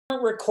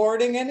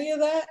recording any of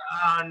that?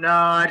 Oh no,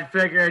 I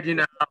figured,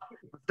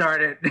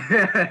 start it.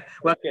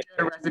 Well, Okay.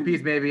 share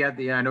recipes maybe at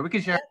the end, or we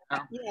can share.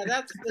 Yeah,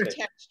 that's the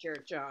texture,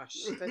 Josh.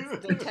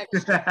 That's the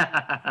texture.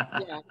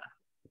 Yeah.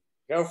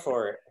 Go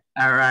for it.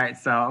 All right,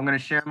 so I'm going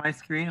to share my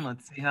screen.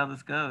 Let's see how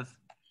this goes.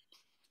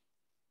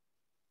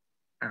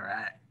 All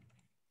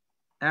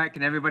right,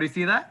 can everybody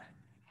see that?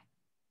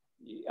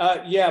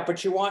 Yeah,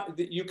 but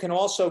you can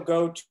also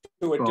go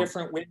to a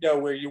different window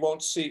where you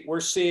won't see. We're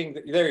seeing.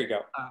 There you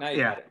go. Now you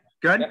got it.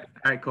 Good. Yep.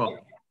 All right, cool.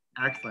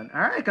 Excellent.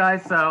 All right,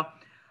 guys. So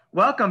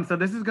welcome. So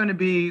this is going to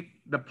be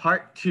the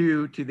part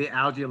 2 to the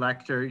algae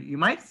lecture. You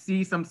might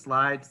see some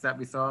slides that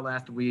we saw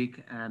last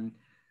week. And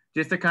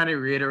just to kind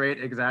of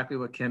reiterate exactly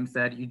what Kim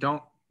said, you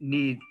don't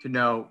need to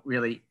know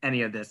really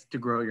any of this to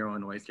grow your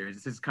own oysters.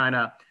 This is kind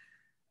of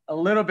a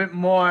little bit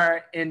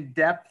more in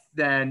depth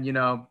than,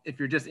 if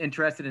you're just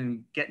interested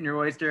in getting your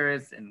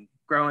oysters and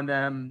growing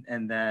them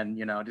and then,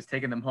 just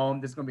taking them home.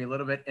 This is going to be a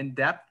little bit in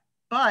depth,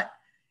 but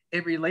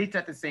it relates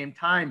at the same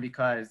time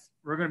because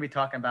we're going to be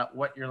talking about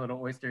what your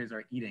little oysters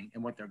are eating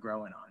and what they're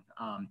growing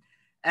on.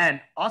 And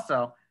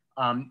also,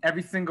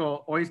 every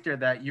single oyster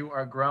that you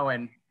are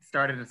growing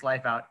started its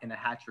life out in a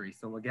hatchery.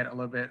 So we'll get a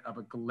little bit of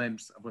a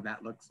glimpse of what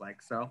that looks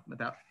like. So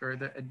without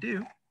further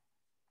ado,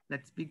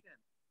 let's begin.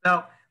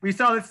 So we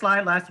saw this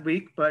slide last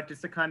week, but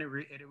just to kind of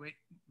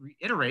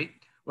reiterate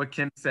what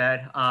Kim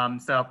said.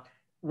 So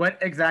what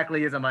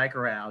exactly is a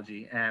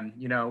microalgae? And,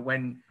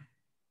 when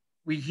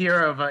we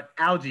hear of an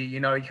algae,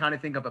 you kind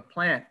of think of a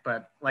plant,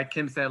 but like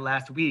Kim said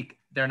last week,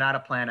 they're not a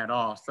plant at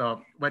all.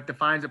 So what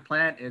defines a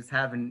plant is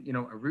having,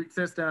 a root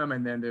system,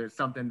 and then there's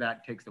something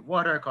that takes the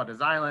water called a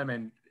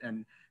xylem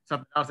and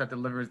something else that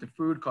delivers the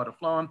food called a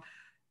phloem.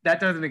 That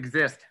doesn't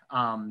exist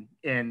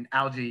in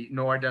algae,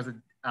 nor does it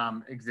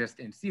exist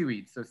in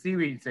seaweeds. So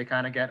seaweeds, they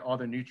kind of get all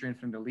the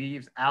nutrients from the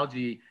leaves.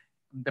 Algae,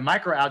 the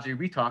microalgae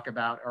we talk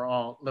about are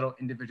all little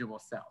individual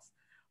cells.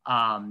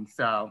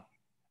 So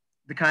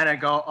to kind of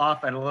go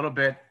off at a little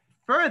bit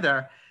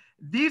further,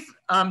 these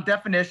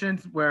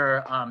definitions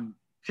were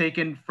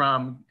taken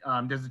from,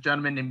 there's a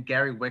gentleman named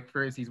Gary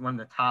Wickford. He's one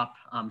of the top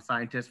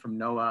scientists from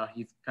NOAA.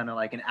 He's kind of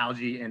like an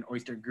algae and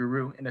oyster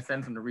guru in a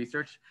sense on the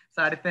research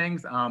side of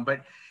things.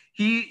 But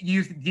he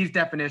used these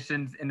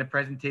definitions in the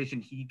presentation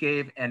he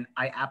gave, and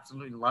I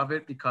absolutely love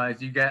it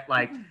because you get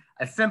like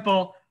a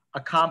simple,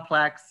 a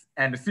complex,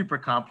 and a super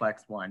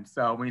complex one.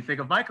 So when you think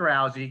of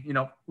microalgae,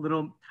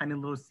 tiny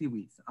little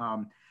seaweeds.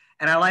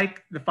 And I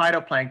like the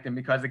phytoplankton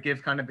because it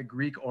gives kind of the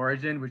Greek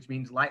origin, which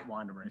means light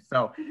wanderers.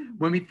 So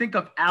when we think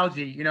of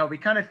algae, we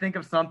kind of think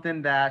of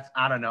something that's,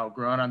 I don't know,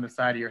 grown on the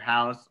side of your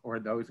house, or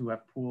those who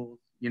have pools,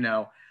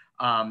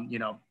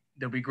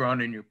 they'll be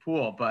grown in your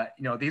pool. But,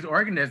 these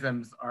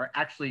organisms are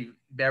actually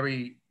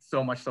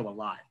so much so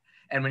alive.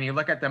 And when you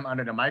look at them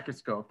under the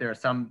microscope, there are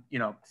some,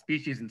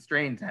 species and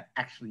strains that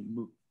actually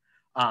move.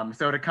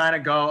 So to kind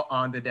of go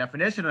on the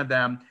definition of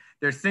them,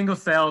 they're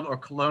single-celled or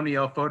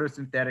colonial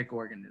photosynthetic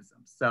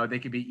organisms. So they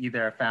could be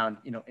either found,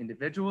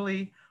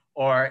 individually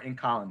or in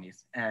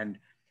colonies. And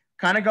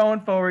kind of going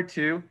forward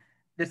too,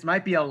 this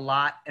might be a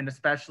lot, and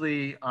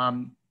especially a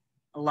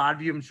lot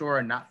of you, I'm sure,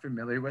 are not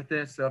familiar with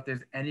this. So if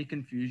there's any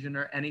confusion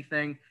or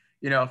anything,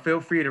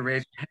 feel free to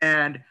raise your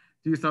hand,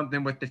 do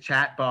something with the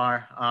chat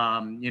bar,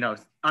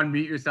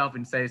 unmute yourself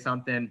and say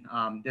something.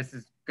 This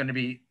is going to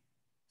be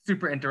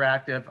super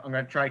interactive. I'm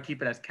going to try to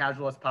keep it as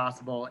casual as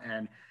possible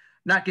and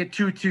not get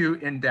too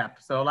in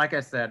depth. So like I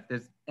said, if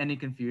there's any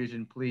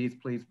confusion, please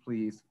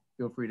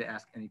feel free to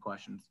ask any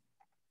questions.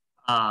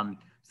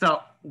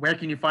 So where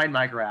can you find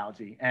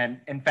microalgae? And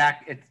in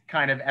fact, it's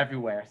kind of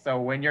everywhere.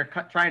 So when you're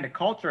trying to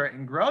culture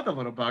and grow the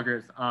little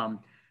buggers,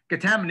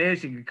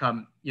 contamination can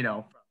come,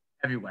 from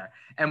everywhere.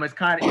 And what's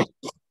kind of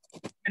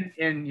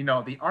in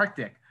the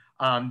Arctic,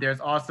 there's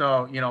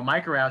also,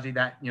 microalgae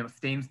that,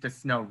 stains the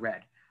snow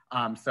red.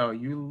 So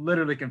you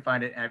literally can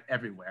find it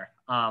everywhere.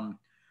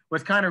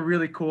 What's kind of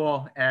really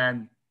cool,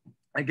 and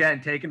again,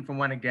 taken from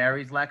one of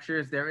Gary's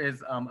lectures, there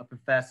is a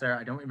professor,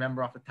 I don't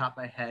remember off the top of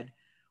my head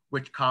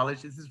which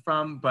college this is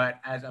from,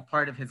 but as a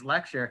part of his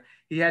lecture,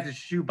 he has a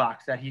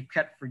shoebox that he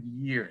kept for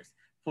years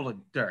full of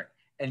dirt.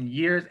 And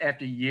years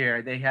after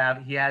year,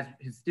 he has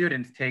his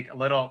students take a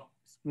little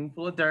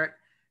spoonful of dirt,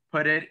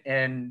 put it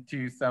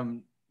into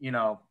some,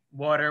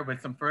 water with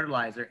some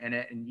fertilizer in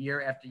it, and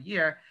year after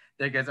year,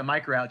 there gets a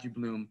microalgae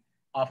bloom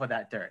off of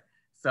that dirt.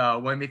 So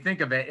when we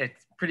think of it,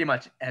 it's pretty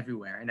much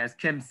everywhere. And as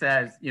Kim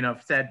said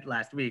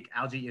last week,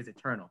 algae is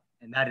eternal.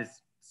 And that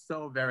is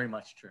so very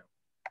much true.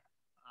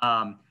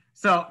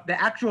 So the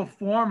actual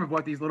form of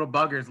what these little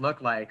buggers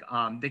look like,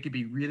 they could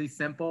be really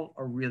simple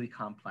or really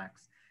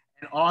complex.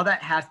 And all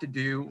that has to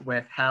do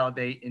with how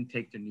they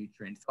intake the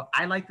nutrients. So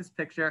I like this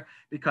picture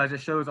because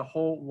it shows a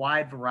whole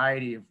wide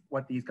variety of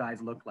what these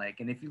guys look like.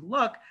 And if you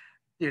look,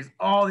 there's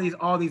all these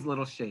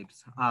little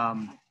shapes.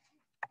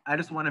 I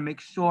just want to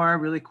make sure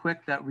really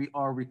quick that we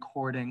are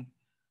recording.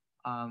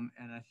 And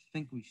I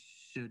think we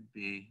should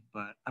be,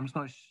 but I'm just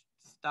going to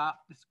stop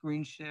the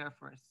screen share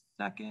for a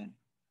second.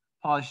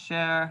 Pause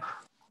share.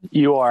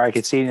 You are. I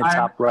can see in the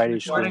top right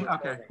of your Recording?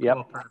 screen. Okay, Yep.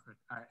 cool, perfect.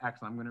 All right,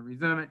 excellent. I'm going to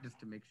resume it just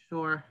to make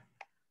sure.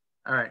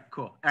 All right,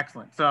 cool,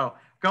 excellent. So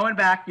going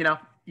back, you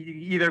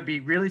either be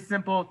really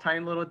simple,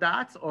 tiny little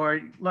dots,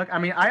 or look. I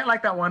mean, I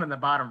like that one on the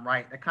bottom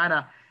right. It kind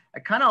of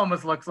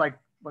almost looks like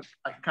what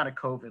kind of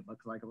COVID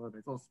looks like a little bit.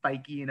 It's a little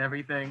spiky and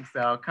everything,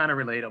 so kind of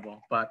relatable.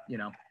 But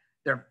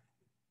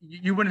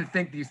you wouldn't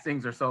think these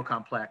things are so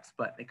complex,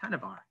 but they kind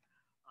of are.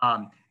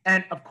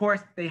 And of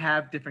course, they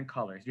have different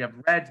colors. You have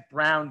reds,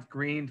 browns,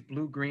 greens,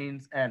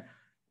 blue-greens. And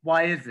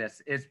why is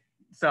this?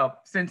 So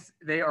since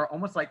they are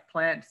almost like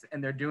plants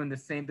and they're doing the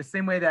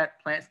same way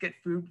that plants get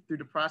food through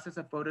the process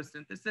of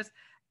photosynthesis,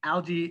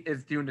 algae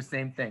is doing the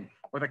same thing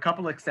with a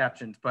couple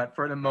exceptions. But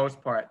for the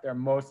most part, they're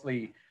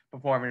mostly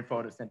performing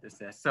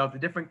photosynthesis. So the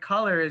different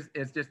colors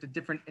is just the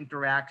different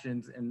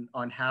interactions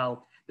on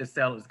how the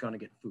cell is going to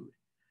get food.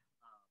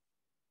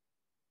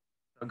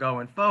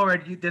 Going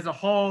forward, there's a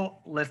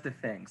whole list of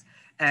things.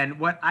 And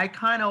what I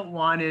kind of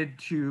wanted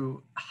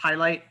to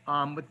highlight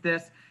with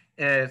this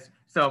is,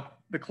 so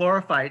the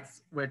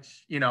chlorophytes,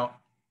 which,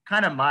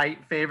 kind of my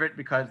favorite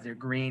because they're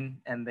green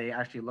and they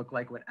actually look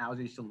like what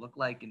algae should look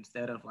like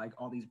instead of like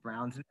all these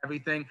browns and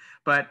everything.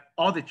 But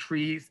all the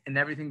trees and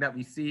everything that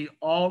we see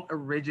all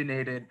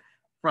originated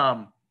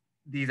from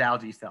these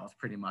algae cells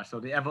pretty much.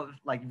 So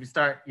like if you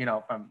start,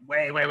 from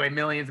way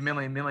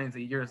millions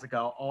of years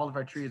ago, all of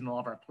our trees and all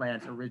of our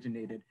plants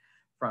originated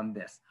from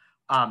this.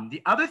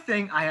 The other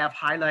thing I have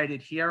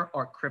highlighted here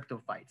are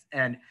cryptophytes,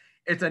 and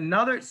it's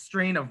another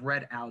strain of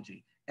red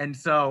algae. And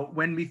so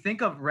when we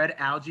think of red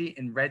algae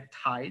and red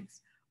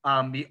tides,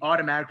 we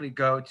automatically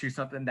go to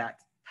something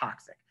that's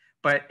toxic,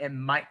 but it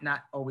might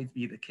not always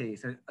be the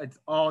case. It's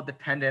all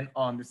dependent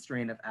on the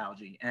strain of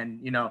algae.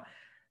 And,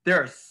 there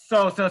are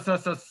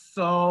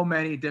so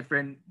many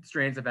different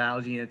strains of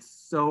algae, and it's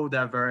so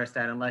diverse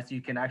that unless you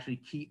can actually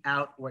key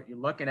out what you're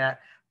looking at,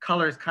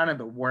 color is kind of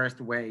the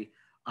worst way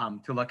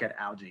to look at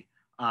algae.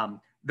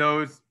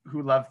 Those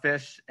who love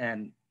fish,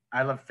 and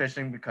I love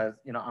fishing because,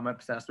 I'm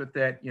obsessed with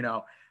it,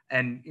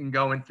 and in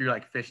going through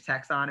like fish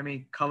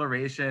taxonomy,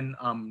 coloration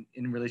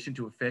in relation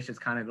to a fish is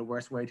kind of the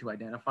worst way to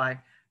identify.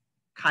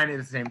 Kind of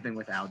the same thing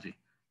with algae.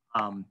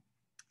 And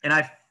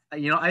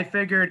I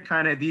figured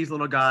kind of these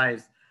little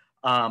guys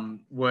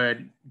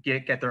would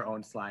get their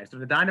own slide. So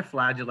the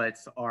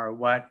dinoflagellates are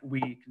what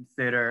we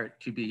consider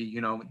to be,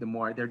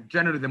 they're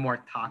generally the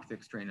more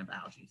toxic strain of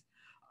algae.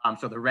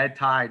 So the red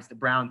tides, the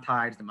brown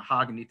tides, the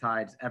mahogany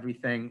tides,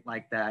 everything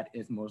like that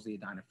is mostly a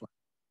dinoflagellate.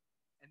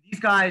 And these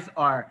guys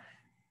are,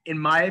 in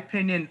my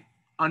opinion,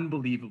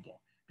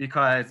 unbelievable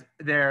because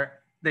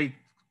they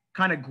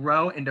kind of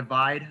grow and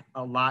divide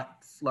a lot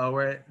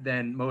slower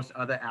than most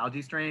other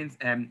algae strains.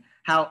 And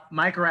how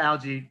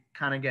microalgae,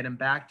 kind of getting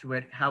back to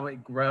it, how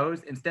it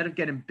grows, instead of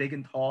getting big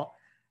and tall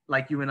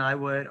like you and I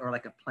would, or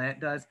like a plant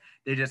does,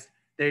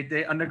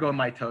 they undergo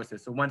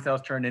mitosis. So one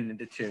cell's turned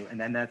into two, and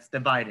then that's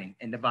dividing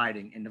and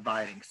dividing and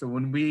dividing. So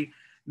when we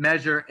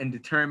measure and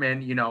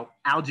determine,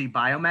 algae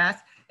biomass,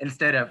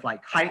 instead of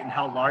like height and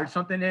how large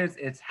something is,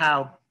 it's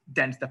how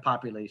dense the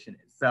population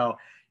is. So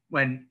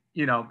when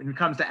it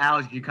comes to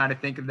algae, you kind of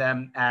think of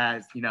them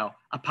as,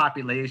 a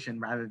population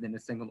rather than a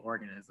single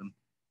organism.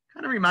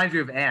 Kind of reminds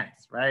you of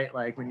ants, right?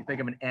 Like when you think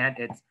of an ant,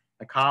 it's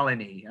a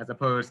colony as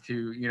opposed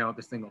to,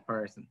 the single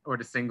person or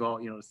the single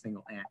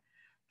ant.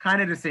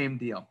 Kind of the same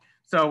deal.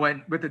 So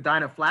with the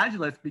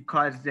dinoflagellates,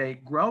 because they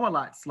grow a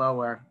lot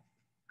slower,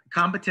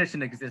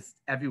 competition exists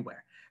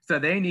everywhere. So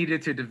they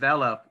needed to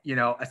develop,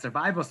 a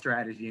survival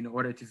strategy in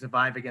order to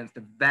survive against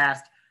the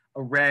vast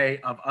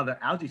array of other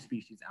algae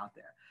species out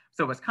there.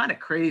 So what's kind of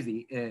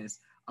crazy is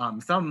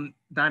some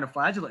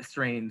dinoflagellate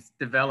strains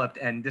developed,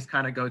 and this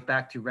kind of goes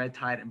back to red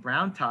tide and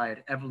brown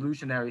tide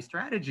evolutionary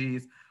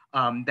strategies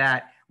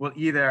that will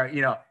either,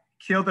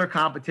 kill their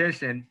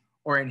competition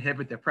or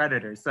inhibit their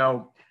predators.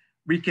 So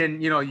we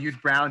can, use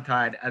brown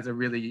tide as a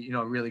really,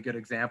 really good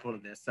example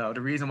of this. So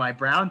the reason why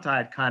brown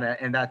tide kind of,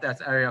 and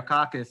that's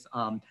Areococcus,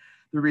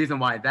 the reason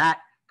why that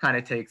kind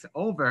of takes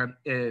over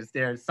is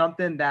there's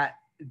something that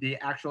the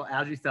actual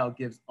algae cell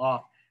gives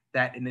off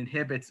that it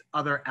inhibits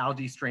other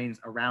algae strains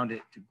around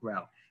it to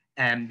grow.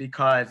 And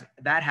because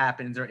that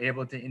happens, they're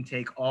able to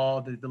intake all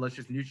the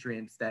delicious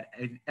nutrients that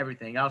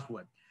everything else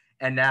would.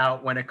 And now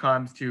when it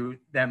comes to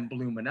them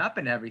blooming up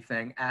and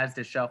everything, as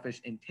the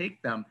shellfish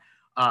intake them,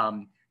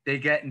 they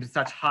get into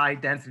such high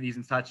densities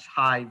and such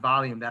high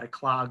volume that it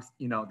clogs,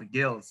 the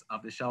gills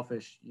of the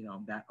shellfish,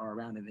 that are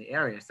around in the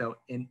area. So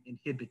it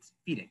inhibits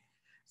feeding.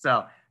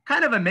 So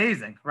kind of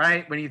amazing,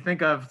 right? When you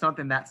think of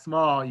something that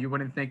small, you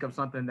wouldn't think of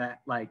something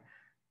that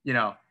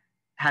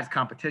has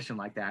competition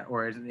like that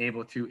or is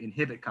able to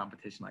inhibit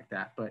competition like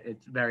that, but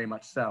it's very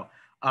much so.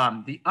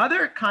 The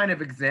other kind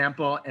of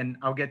example, and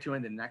I'll get to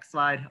in the next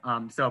slide.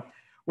 So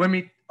when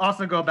we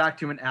also go back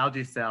to an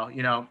algae cell,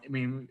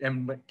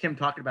 and what Kim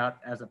talked about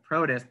as a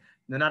protist,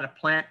 they're not a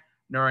plant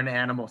nor an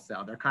animal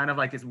cell. They're kind of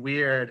like this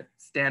weird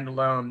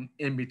standalone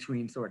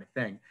in-between sort of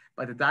thing.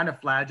 But the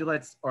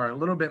dinoflagellates are a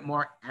little bit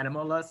more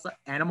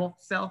animal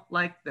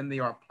cell-like than they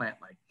are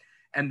plant-like.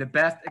 And the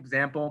best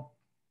example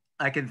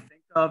I can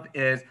think of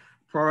is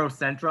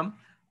Porocentrum,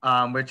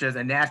 which is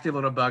a nasty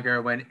little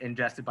bugger when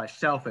ingested by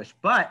shellfish,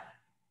 but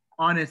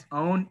on its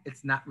own,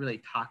 it's not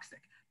really toxic.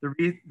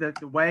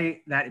 The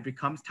way that it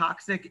becomes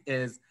toxic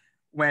is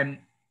when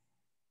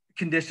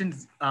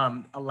conditions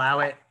allow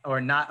it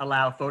or not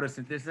allow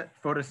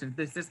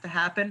photosynthesis to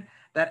happen,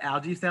 that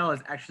algae cell is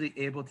actually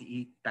able to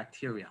eat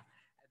bacteria.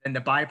 And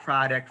the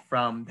byproduct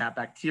from that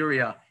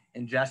bacteria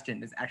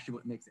ingestion is actually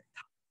what makes it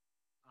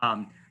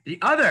toxic. The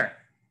other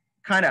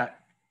kind of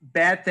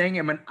bad thing,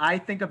 and when I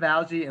think of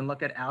algae and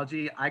look at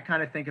algae, I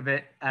kind of think of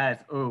it as,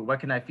 oh, what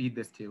can I feed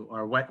this to?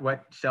 Or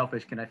what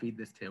shellfish can I feed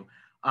this to?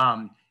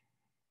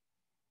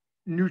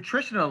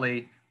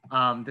 Nutritionally,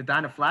 the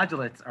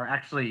dinoflagellates are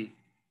actually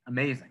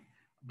amazing,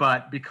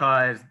 but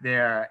because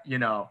they're, you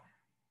know,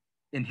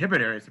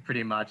 inhibitors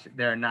pretty much,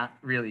 they're not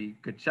really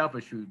good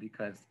shellfish food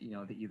because, you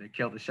know, they either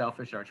kill the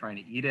shellfish or are trying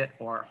to eat it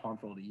or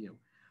harmful to you.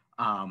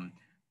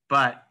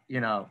 But, you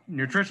know,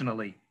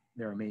 nutritionally,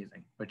 they're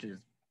amazing, which is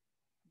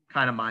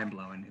kind of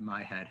mind-blowing in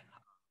my head.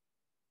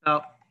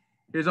 So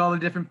here's all the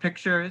different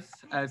pictures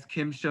as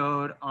Kim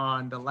showed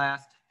on the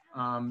last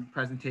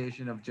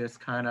presentation of just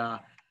kind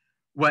of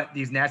what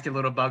these nasty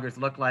little buggers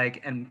look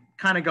like, and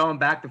kind of going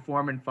back to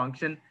form and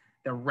function,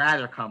 they're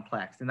rather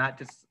complex. They're not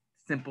just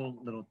simple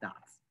little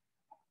dots.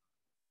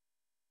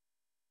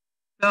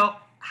 So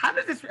how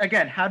does this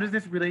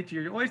relate to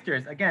your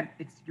oysters? Again,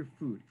 it's your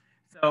food.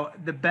 So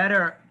the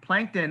better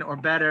plankton or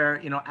better,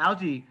 you know,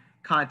 algae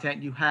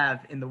content you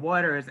have in the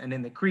waters and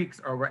in the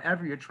creeks or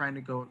wherever you're trying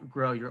to go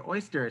grow your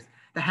oysters,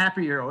 the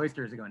happier your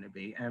oysters are going to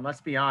be. And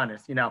let's be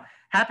honest, you know,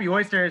 happy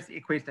oysters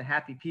equates to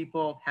happy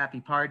people,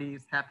 happy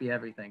parties, happy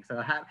everything.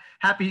 So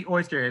happy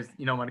oysters,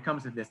 you know, when it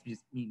comes to this,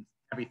 just means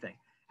everything.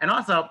 And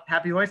also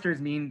happy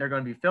oysters mean they're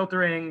going to be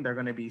filtering, they're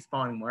going to be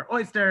spawning more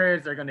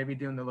oysters, they're going to be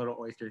doing the little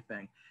oyster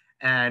thing.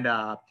 And,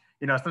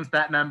 you know, some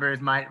SPAT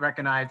members might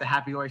recognize the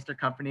Happy Oyster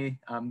Company.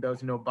 Those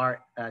who know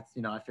Bart, that's,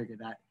 you know, I figured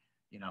that,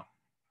 you know,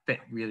 fit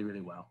really,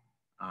 really well.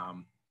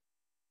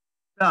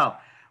 So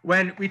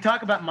when we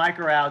talk about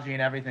microalgae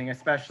and everything,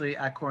 especially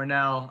at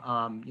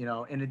Cornell, you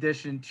know, in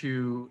addition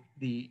to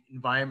the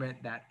environment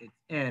that it's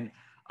in,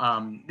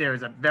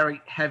 there's a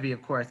very heavy,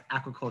 of course,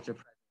 aquaculture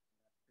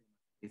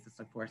basis,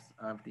 of course,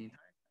 of the entire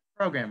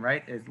program,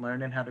 right, is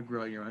learning how to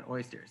grow your own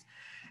oysters.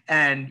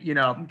 And, you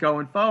know,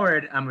 going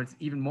forward, what's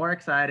even more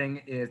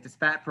exciting is the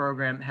SPAT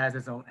program has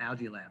its own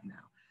algae lab now.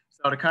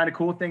 So the kind of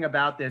cool thing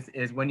about this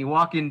is when you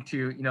walk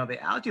into, you know,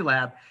 the algae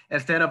lab,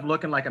 instead of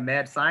looking like a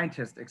mad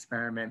scientist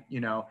experiment,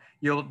 you know,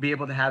 you'll be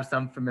able to have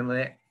some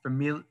familiarity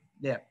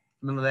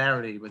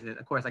with it.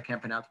 Of course, I can't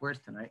pronounce words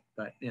tonight,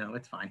 but, you know,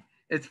 it's fine.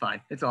 It's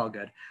fine. It's all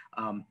good.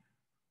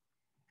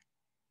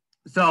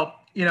 So,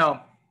 you know,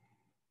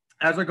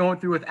 as we're going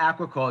through with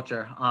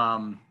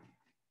aquaculture,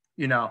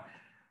 you know,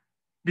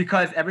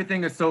 because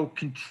everything is so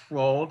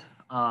controlled,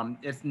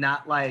 it's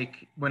not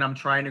like when I'm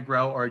trying to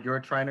grow or you're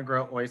trying to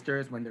grow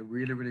oysters when they're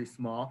really, really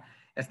small.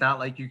 It's not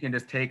like you can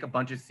just take a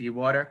bunch of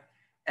seawater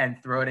and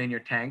throw it in your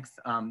tanks.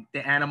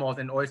 The animals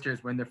and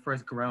oysters, when they're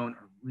first grown,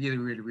 are really,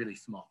 really, really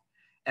small.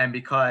 And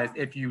because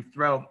if you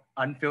throw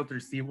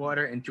unfiltered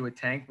seawater into a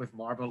tank with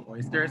larval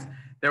oysters,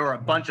 there are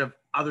a bunch of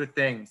other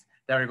things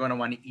that are going to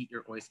want to eat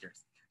your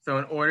oysters. So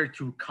in order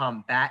to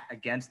combat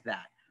against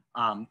that,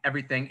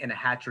 everything in a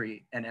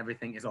hatchery and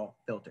everything is all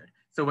filtered.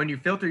 So when you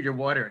filter your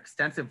water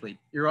extensively,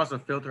 you're also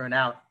filtering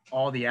out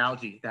all the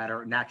algae that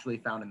are naturally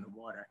found in the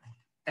water.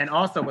 And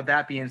also with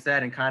that being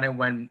said, and kind of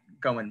when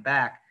going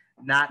back,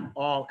 not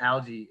all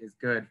algae is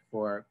good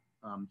for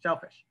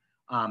shellfish.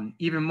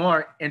 Even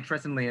more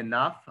interestingly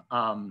enough,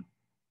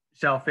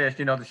 shellfish,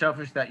 you know, the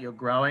shellfish that you're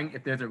growing,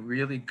 if there's a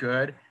really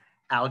good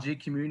algae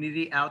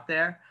community out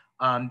there,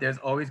 there's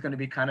always going to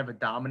be kind of a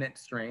dominant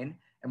strain.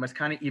 And what's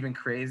kind of even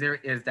crazier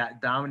is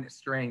that dominant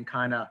strain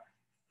kind of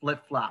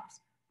flip-flops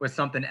with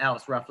something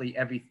else roughly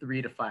every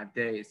 3 to 5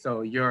 days.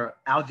 So your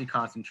algae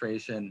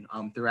concentration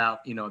throughout,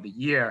 you know, the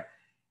year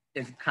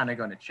is kind of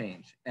going to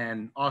change.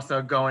 And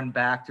also going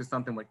back to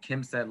something what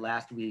Kim said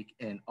last week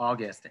in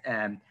August,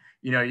 and,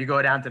 you know, you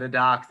go down to the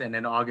docks and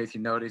in August,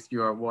 you notice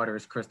your water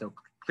is crystal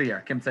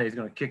clear. Kim said he's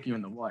going to kick you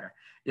in the water.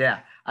 Yeah,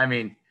 I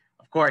mean,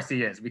 of course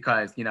he is,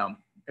 because, you know,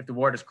 if the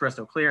water is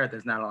crystal clear,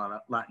 there's not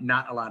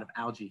a lot of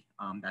algae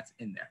that's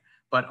in there,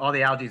 but all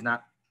the algae is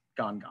not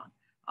gone.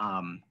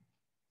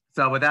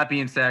 So with that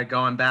being said,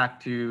 going back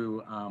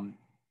to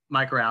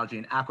microalgae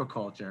and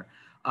aquaculture,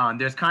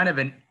 there's kind of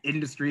an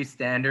industry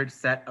standard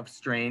set of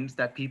strains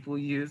that people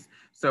use.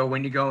 So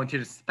when you go into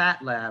the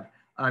SPAT lab,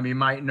 you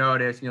might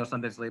notice, you know,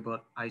 something's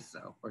labeled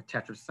ISO or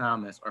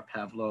Tetrasalmus or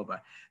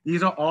Pavlova.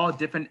 These are all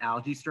different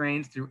algae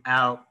strains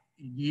throughout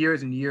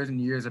years and years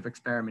and years of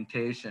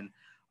experimentation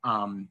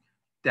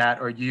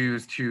that are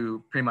used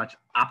to pretty much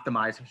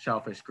optimize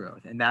shellfish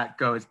growth. And that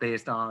goes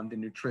based on the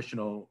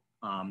nutritional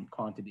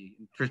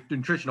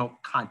nutritional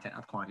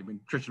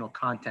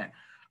content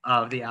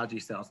of the algae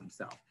cells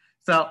themselves.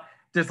 So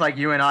just like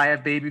you and I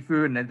have baby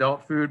food and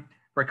adult food,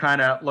 we're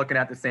kind of looking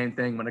at the same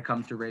thing when it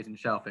comes to raising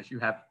shellfish. You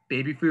have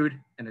baby food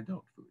and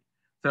adult food.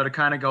 So to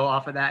kind of go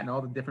off of that and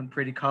all the different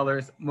pretty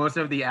colors, most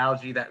of the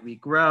algae that we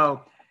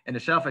grow in the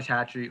shellfish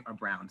hatchery are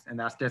browns. And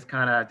that's just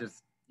kind of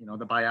just, you know,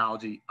 the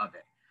biology of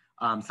it.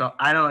 So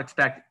I don't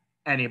expect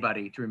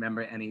anybody to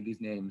remember any of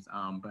these names,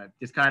 but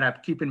just kind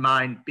of keep in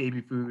mind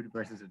baby food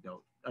versus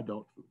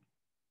adult food.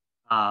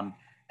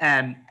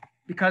 And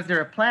because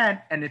they're a plant,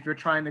 and if you're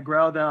trying to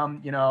grow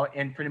them, you know,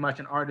 in pretty much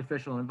an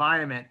artificial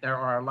environment, there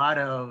are a lot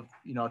of,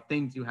 you know,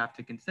 things you have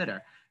to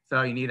consider.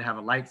 So you need to have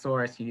a light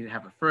source, you need to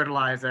have a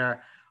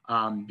fertilizer,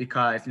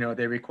 because, you know,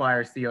 they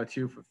require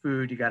CO2 for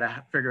food. You got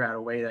to figure out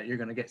a way that you're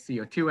going to get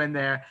CO2 in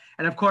there.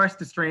 And of course,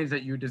 the strains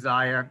that you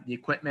desire, the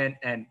equipment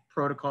and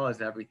protocol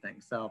is everything.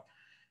 So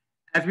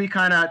as we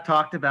kind of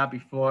talked about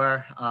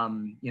before,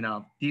 you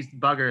know, these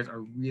buggers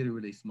are really,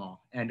 really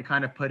small. And to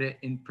kind of put it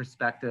in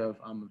perspective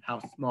of how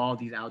small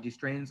these algae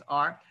strains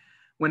are,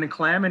 when a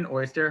clam and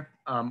oyster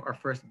are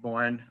first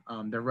born,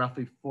 they're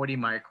roughly 40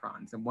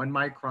 microns. And 1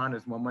 micron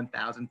is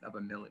 1/1000th of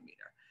a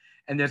millimeter.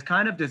 And there's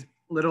kind of this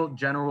little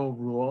general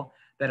rule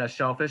that a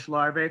shellfish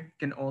larvae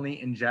can only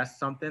ingest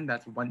something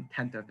that's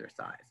 1/10 of their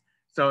size.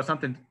 So if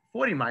something's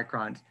 40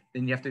 microns,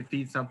 then you have to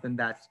feed something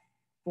that's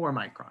 4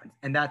 microns.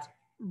 And that's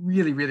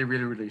really, really,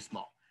 really, really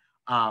small.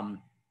 And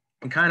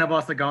kind of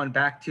also going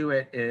back to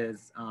it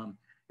is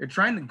you're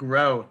trying to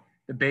grow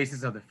the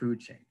basis of the food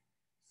chain.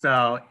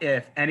 So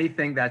if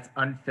anything that's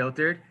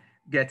unfiltered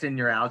gets in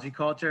your algae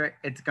culture,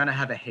 it's gonna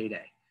have a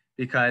heyday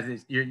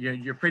because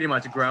you're pretty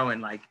much growing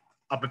like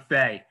a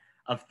buffet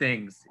of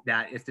things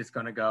that it's just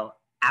gonna go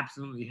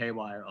absolutely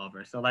haywire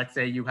over. So let's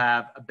say you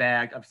have a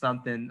bag of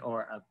something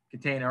or a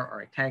container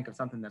or a tank of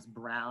something that's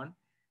brown,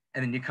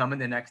 and then you come in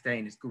the next day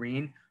and it's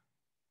green,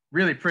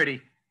 really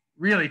pretty,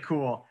 really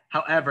cool.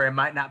 However, it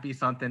might not be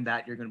something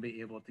that you're gonna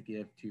be able to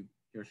give to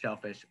your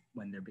shellfish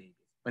when they're babies.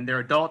 When they're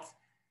adults,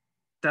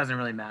 doesn't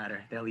really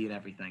matter. They'll eat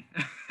everything.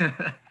 So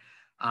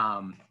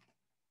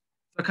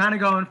kind of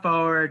going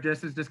forward,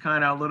 this is just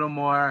kind of a little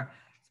more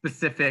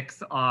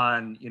specifics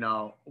on, you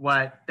know,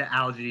 what the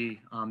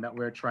algae that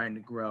we're trying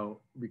to grow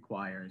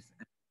requires.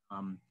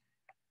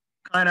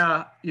 Kind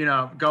of, you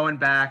know, going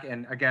back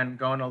and again,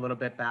 going a little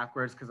bit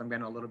backwards because I'm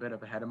getting a little bit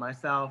ahead of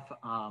myself.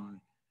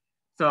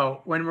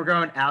 So when we're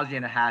growing algae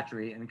in a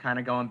hatchery and kind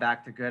of going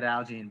back to good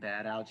algae and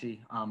bad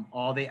algae,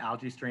 all the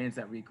algae strains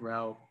that we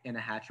grow in a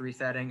hatchery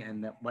setting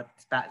and what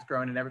SPAT is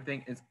growing and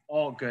everything is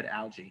all good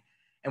algae.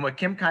 And what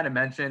Kim kind of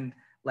mentioned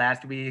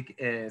last week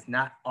is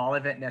not all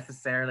of it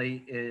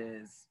necessarily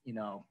is, you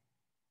know,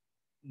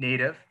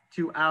 native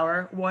to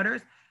our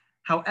waters.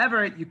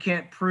 However, you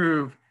can't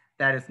prove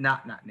that it's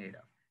not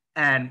native.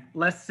 And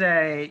let's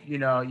say, you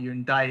know, you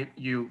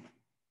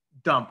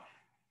dump,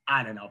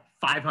 I don't know,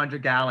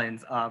 500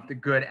 gallons of the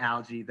good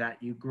algae that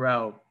you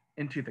grow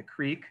into the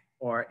creek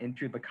or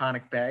into the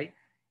Peconic Bay.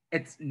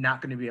 It's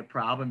not going to be a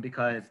problem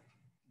because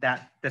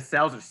the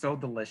cells are so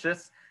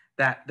delicious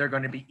that they're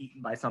going to be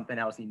eaten by something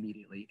else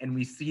immediately. And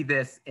we see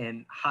this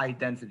in high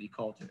density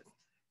cultures.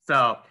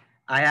 So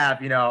I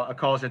have, you know, a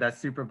culture that's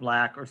super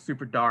black or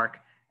super dark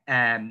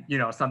and, you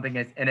know, something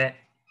is in it.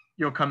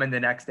 You'll come in the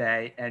next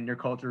day and your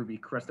culture will be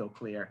crystal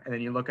clear. And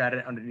then you look at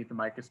it underneath the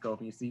microscope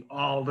and you see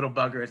all little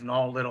buggers and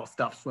all little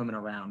stuff swimming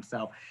around.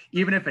 So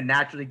even if it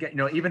naturally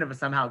even if it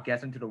somehow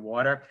gets into the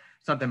water,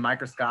 something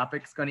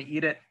microscopic is going to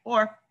eat it,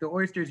 or the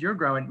oysters you're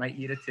growing might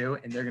eat it too.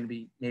 And they're going to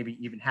be maybe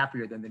even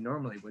happier than they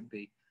normally would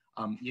be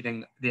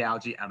eating the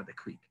algae out of the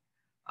creek.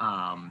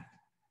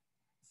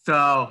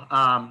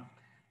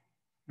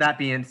 That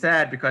being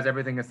said, because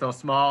everything is so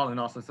small and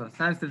also so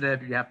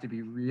sensitive, you have to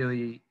be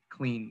really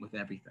clean with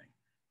everything.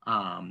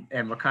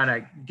 And we'll kind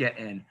of get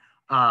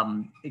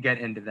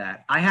into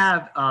that. I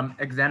have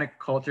axanthic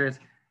cultures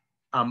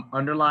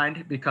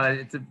underlined because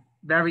it's a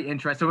very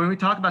interesting. So when we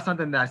talk about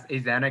something that's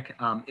axanthic,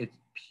 it's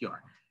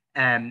pure.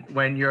 And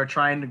when you're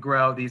trying to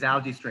grow these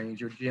algae strains,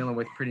 you're dealing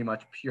with pretty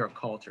much pure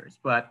cultures.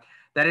 But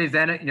that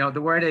axanthic, you know, the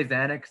word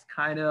axanthic is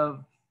kind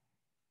of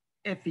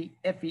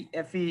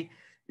iffy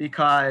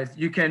because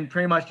you can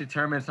pretty much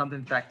determine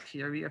something's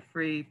bacteria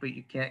free, but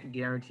you can't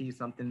guarantee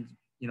something's,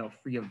 you know,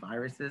 free of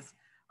viruses.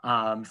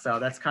 So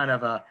that's kind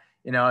of a,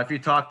 you know, if you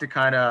talk to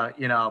kind of,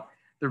 you know,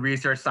 the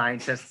research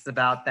scientists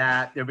about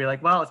that, they'll be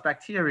like, well, it's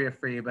bacteria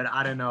free, but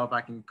I don't know if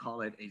I can call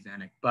it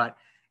axanthic. But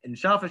in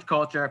shellfish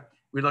culture,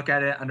 we look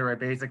at it under a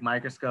basic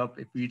microscope.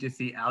 If we just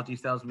see algae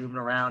cells moving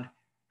around,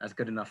 that's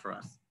good enough for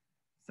us.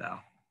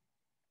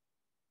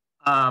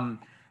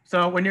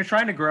 So when you're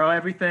trying to grow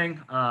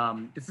everything,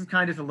 this is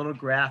kind of just a little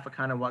graph of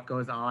kind of what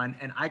goes on.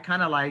 And I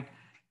kind of like,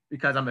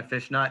 because I'm a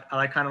fish nut,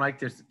 I kind of like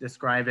to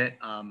describe it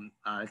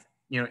as,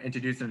 you know,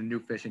 introducing a new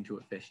fish into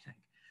a fish tank.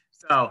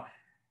 So,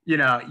 you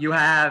know, you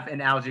have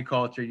an algae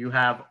culture, you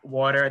have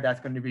water that's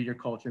going to be your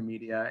culture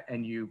media,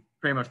 and you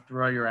pretty much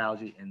throw your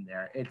algae in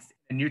there. It's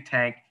a new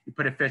tank. You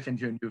put a fish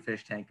into a new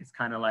fish tank. It's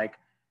kind of like,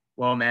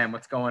 well, man,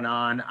 what's going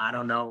on? I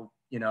don't know,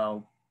 you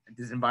know,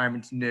 this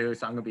environment's new,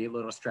 so I'm gonna be a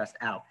little stressed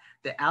out.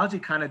 The algae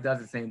kind of does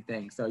the same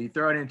thing. So you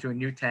throw it into a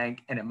new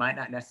tank and it might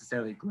not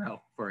necessarily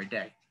grow for a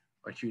day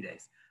or 2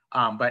 days.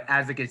 But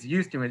as it gets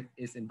used to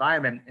its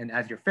environment and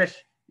as your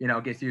fish, you know,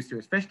 gets used to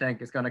his fish tank,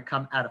 it's going to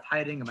come out of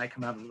hiding. It might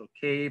come out of a little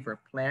cave or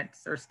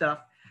plants or stuff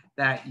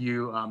that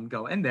you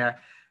go in there.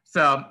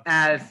 So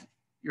as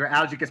your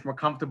algae gets more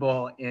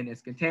comfortable in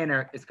its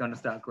container, it's going to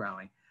start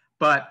growing.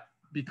 But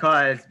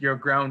because you're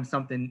growing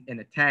something in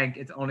a tank,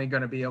 it's only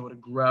going to be able to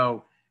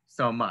grow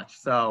so much.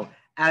 So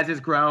as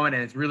it's growing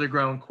and it's really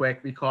growing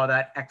quick, we call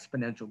that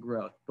exponential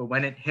growth. But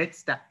when it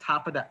hits that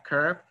top of that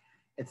curve,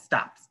 it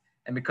stops.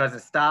 And because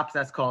it stops,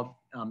 that's called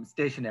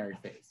stationary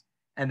phase.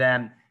 And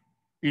then,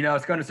 you know,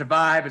 it's going to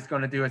survive. It's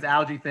going to do its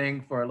algae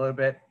thing for a little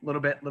bit.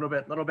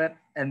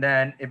 And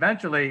then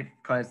eventually,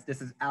 because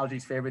this is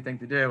algae's favorite thing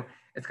to do,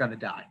 it's going to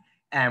die.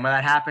 And when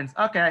that happens,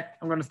 okay,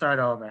 I'm going to start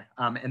over.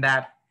 And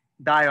that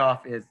die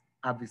off is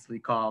obviously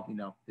called, you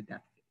know, the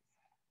death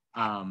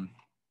phase.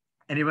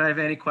 Anybody have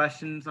any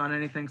questions on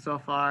anything so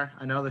far?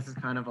 I know this is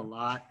kind of a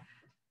lot.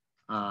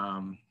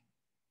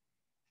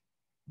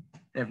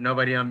 If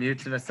nobody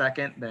unmutes in a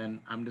second,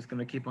 then I'm just going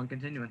to keep on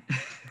continuing.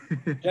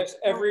 Just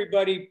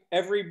everybody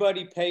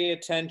pay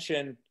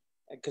attention,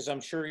 because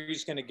I'm sure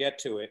he's going to get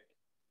to it,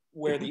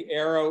 where the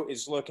arrow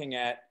is looking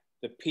at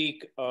the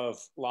peak of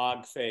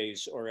log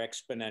phase or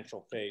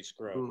exponential phase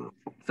growth.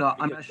 So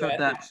I'm not sure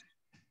if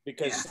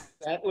because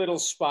that little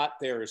spot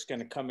there is going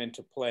to come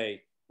into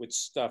play with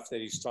stuff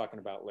that he's talking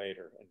about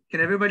later. Can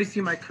everybody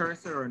see my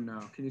cursor or no?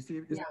 Can you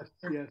see this?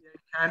 Yes.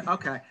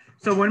 Okay.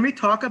 So when we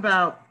talk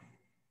about,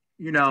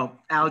 you know,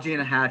 algae in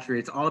a hatchery,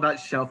 it's all about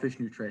shellfish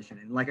nutrition.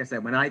 And like I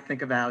said, when I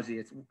think of algae,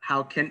 it's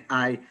how can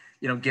I,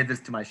 you know, give this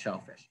to my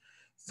shellfish?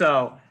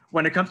 So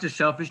when it comes to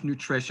shellfish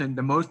nutrition,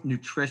 the most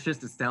nutritious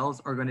the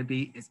cells are going to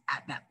be is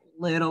at that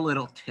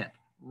little tip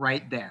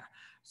right there.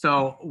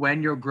 So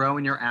when you're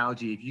growing your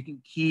algae, if you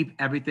can keep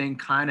everything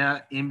kind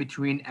of in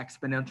between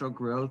exponential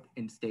growth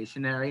and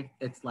stationary,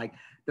 it's like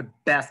the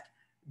best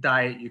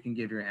diet you can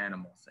give your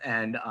animals.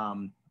 And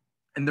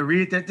the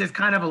reason, there's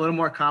kind of a little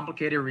more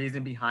complicated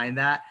reason behind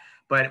that.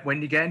 But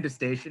when you get into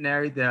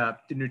stationary, the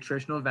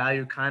nutritional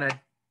value kind of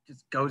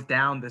just goes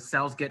down. The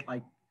cells get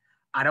like,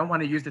 I don't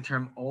want to use the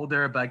term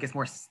older, but it gets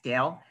more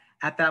stale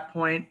at that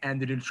point,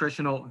 and the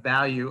nutritional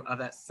value of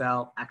that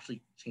cell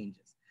actually changes.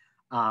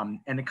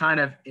 And the kind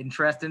of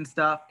interesting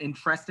stuff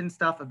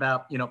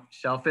about, you know,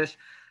 shellfish,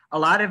 a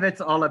lot of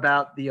it's all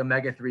about the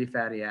omega-3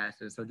 fatty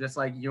acids. So just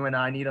like you and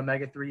I need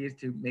omega-3s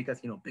to make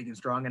us, you know, big and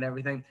strong and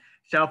everything,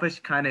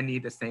 shellfish kind of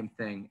need the same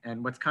thing.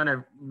 And what's kind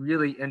of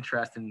really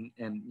interesting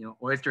in, you know,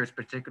 oysters,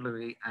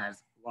 particularly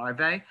as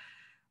larvae,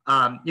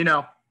 you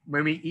know,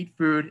 when we eat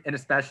food, and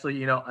especially,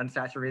 you know,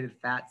 unsaturated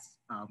fats,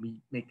 we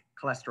make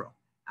cholesterol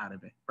out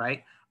of it,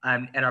 right?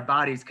 And our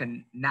bodies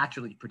can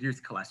naturally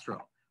produce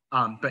cholesterol.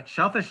 But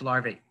shellfish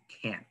larvae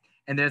can't.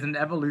 And there's an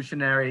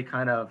evolutionary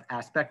kind of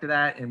aspect to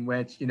that, in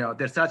which, you know,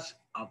 there's such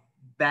a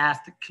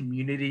vast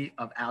community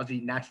of algae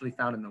naturally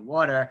found in the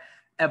water.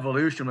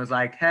 Evolution was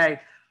like,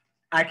 hey,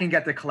 I can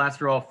get the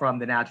cholesterol from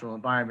the natural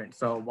environment.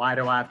 So why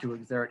do I have to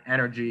exert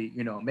energy,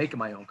 you know, making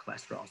my own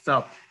cholesterol?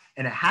 So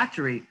in a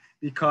hatchery,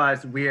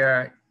 because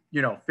we're,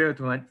 you know,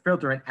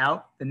 filtering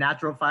out the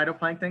natural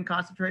phytoplankton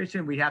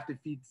concentration, we have to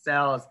feed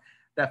cells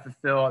that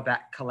fulfill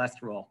that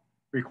cholesterol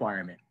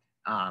requirement.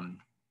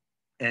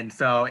 And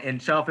so in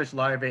shellfish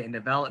larvae in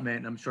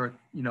development, I'm sure,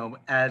 you know,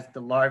 as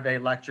the larvae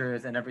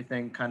lectures and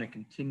everything kind of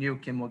continue,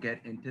 Kim will get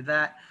into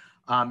that.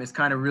 It's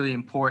kind of really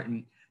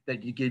important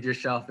that you give your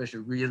shellfish a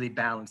really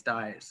balanced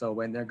diet. So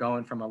when they're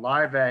going from a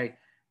larvae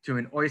to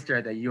an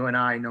oyster that you and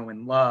I know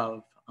and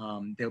love,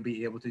 they'll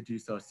be able to do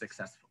so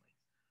successfully.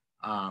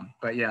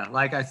 But yeah,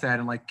 like I said,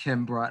 and like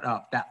Kim brought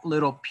up, that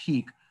little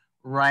peak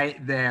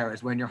right there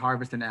is when you're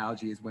harvesting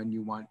algae, is when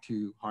you want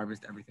to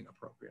harvest everything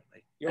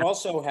appropriately. You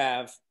also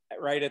have,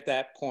 right at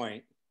that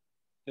point,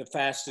 the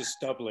fastest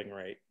doubling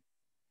rate.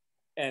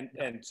 And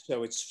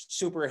so it's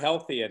super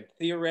healthy. And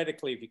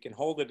theoretically, if you can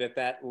hold it at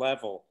that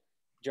level,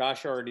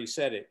 Josh already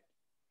said it,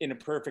 in a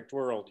perfect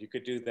world, you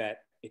could do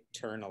that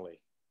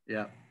eternally.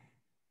 Yeah.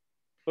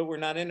 But we're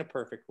not in a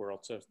perfect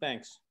world, so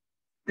thanks.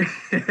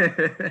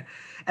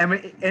 And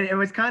it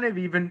was kind of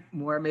even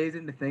more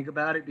amazing to think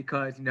about it,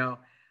 because, you know,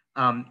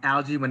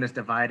 algae, when it's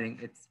dividing,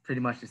 it's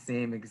pretty much the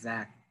same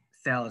exact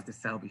cell as the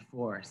cell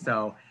before.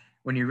 So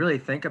when you really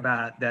think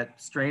about it,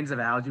 that strains of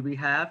algae we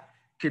have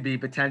could be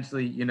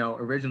potentially, you know,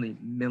 originally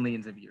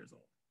millions of years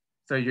old.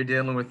 So you're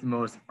dealing with the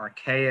most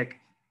archaic,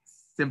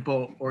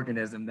 simple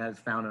organism that is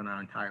found on our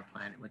entire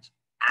planet, which,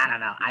 I don't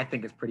know, I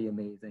think is pretty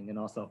amazing and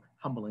also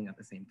humbling at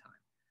the same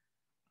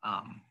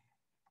time.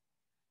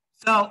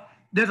 So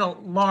there's a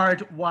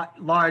large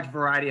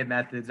variety of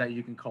methods that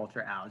you can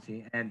culture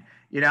algae. And,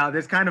 you know,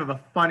 there's kind of a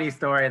funny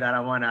story that I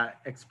want to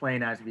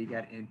explain as we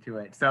get into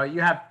it. So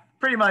you have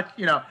pretty much,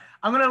 you know,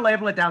 I'm going to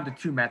label it down to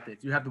two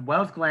methods. You have the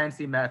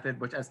Wells-Glancy method,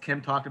 which, as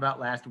Kim talked about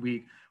last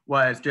week,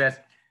 was just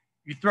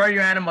you throw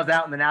your animals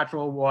out in the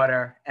natural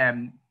water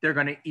and they're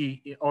going to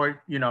eat,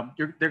 or, you know,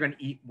 they're going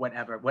to eat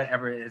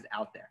whatever is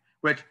out there,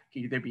 which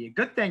can either be a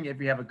good thing if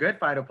you have a good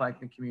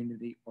phytoplankton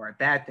community, or a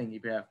bad thing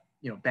if you have,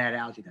 you know, bad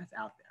algae that's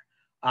out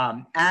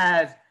there.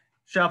 As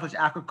shellfish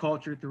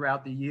aquaculture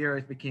throughout the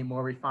years became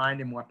more refined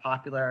and more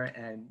popular.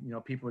 And,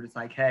 people were just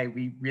like, hey,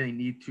 we really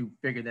need to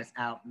figure this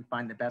out and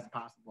find the best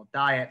possible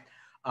diet.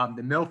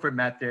 The Milford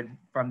method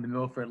from the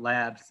Milford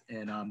labs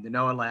and the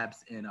NOAA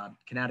labs in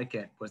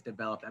Connecticut was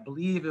developed. I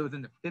believe it was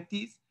in the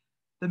 50s.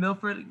 The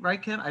Milford,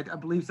 right, Kim? I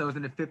believe so. It was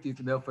in the 50s.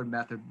 The Milford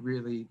method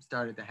really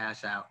started to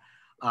hash out.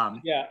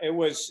 Yeah, it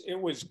was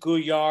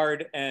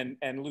Gouillard and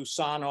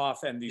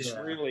Lusanoff and these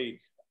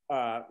really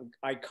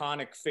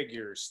iconic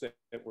figures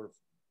that were,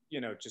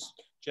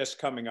 just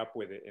coming up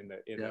with it in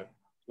the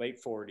late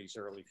 40s,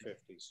 early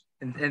 50s.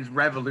 And it's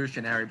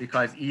revolutionary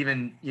because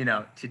even,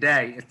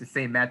 today it's the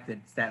same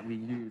methods that we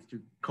use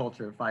to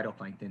culture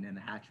phytoplankton in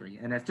the hatchery.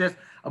 And it's just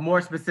a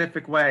more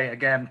specific way,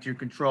 again, to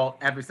control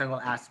every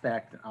single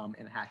aspect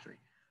in a hatchery.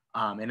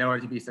 In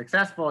order to be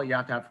successful, you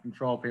have to have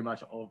control pretty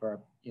much over,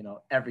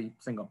 every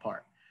single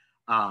part.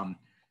 And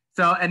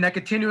the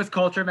continuous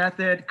culture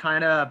method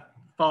kind of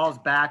falls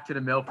back to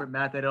the Milford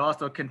method. It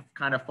also can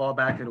kind of fall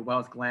back to the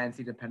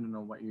Wells-Glancy depending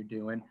on what you're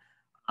doing.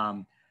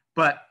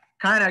 But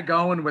kind of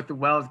going with the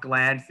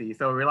Wells-Glancy,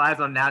 so it relies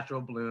on natural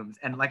blooms.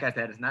 And like I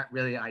said, it's not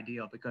really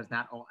ideal because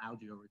not all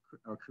algae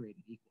are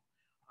created equal.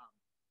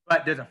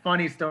 But there's a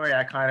funny story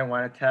I kind of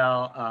want to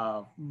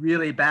tell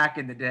really back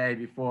in the day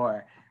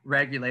before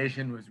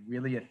regulation was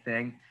really a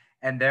thing.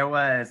 And there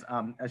was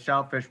a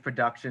shellfish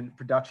production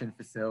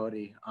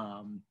facility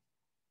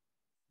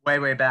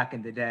way back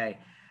in the day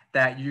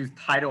that used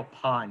tidal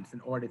ponds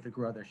in order to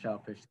grow their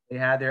shellfish. They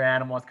had their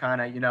animals kind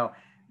of,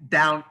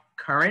 down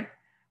current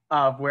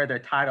of where their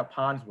tidal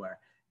ponds were.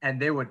 And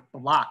they would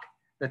block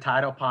the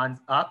tidal ponds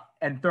up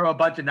and throw a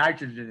bunch of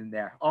nitrogen in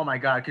there. Oh my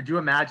God, could you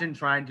imagine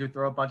trying to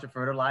throw a bunch of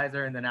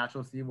fertilizer in the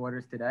natural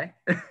seawaters today?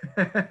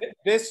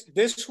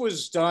 This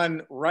was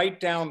done right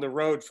down the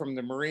road from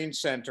the Marine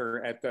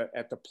Center at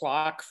the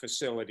Plock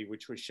facility,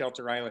 which was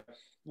Shelter Island.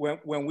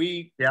 When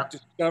we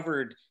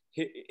discovered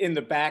in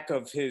the back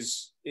of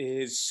his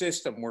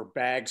system were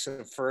bags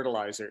of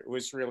fertilizer. It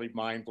was really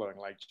mind-blowing,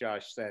 like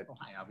Josh said. Oh,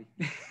 hi, Albie.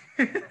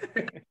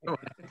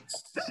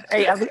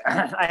 Hey,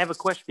 I have a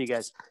question for you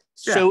guys.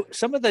 Yeah. So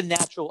some of the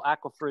natural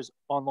aquifers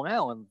on Long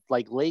Island,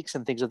 like lakes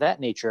and things of that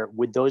nature,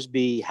 would those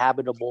be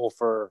habitable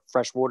for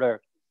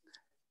freshwater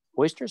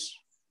oysters?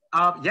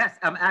 Yes.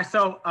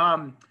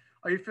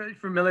 Are you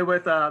familiar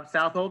with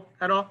Southold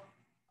at all?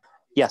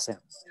 Yes, I am.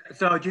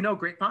 So do you know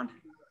Great Pond?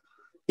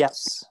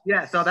 Yes.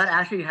 Yeah, so that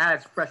actually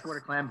has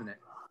freshwater clams in it,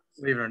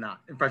 believe it or not,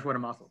 and freshwater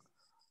mussels.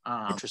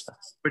 Interesting.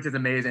 Which is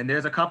amazing.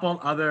 There's a couple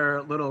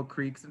other little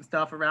creeks and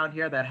stuff around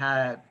here that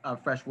had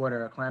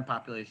freshwater clam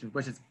populations,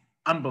 which is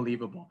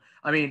unbelievable.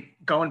 I mean,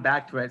 going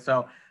back to it,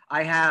 so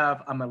I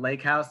have a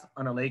lake house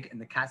on a lake in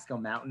the Catskill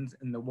Mountains,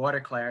 and the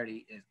water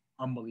clarity is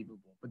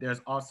unbelievable. But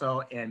there's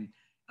also an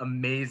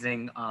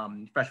amazing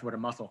freshwater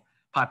mussel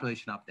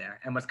population up there.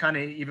 And what's kind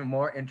of even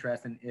more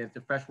interesting is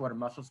the freshwater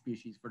mussel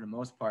species, for the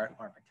most part,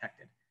 are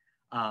protected.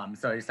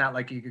 So it's not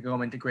like you could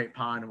go into Great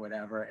Pond or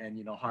whatever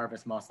and,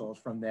 harvest mussels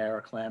from there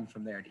or clams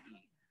from there to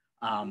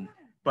eat.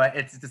 But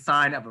it's the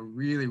sign of a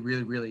really,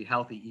 really, really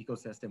healthy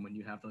ecosystem when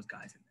you have those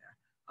guys in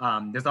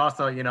there. There's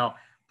also,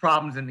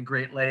 problems in the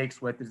Great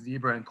Lakes with the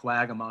zebra and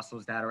quagga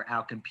mussels that are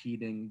out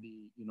competing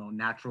the,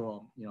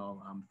 natural,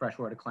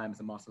 freshwater clams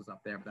and mussels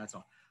up there. But that's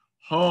a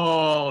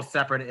whole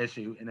separate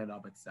issue in and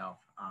of itself.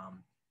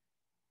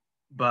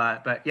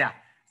 But yeah,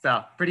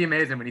 so pretty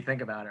amazing when you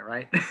think about it,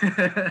 right?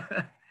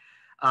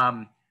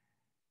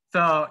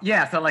 So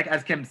like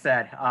as Kim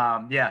said,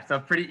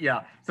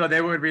 so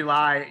they would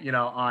rely,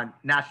 on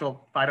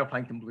natural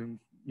phytoplankton blooms,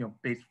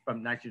 based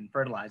from nitrogen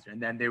fertilizer.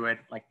 And then they would,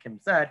 like Kim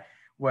said,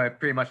 would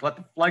pretty much let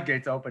the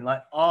floodgates open,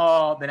 let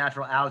all the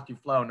natural algae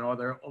flow, and all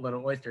their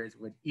little oysters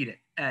would eat it.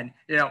 And,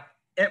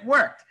 it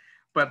worked.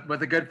 But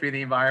was it good for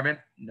the environment?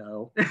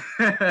 No.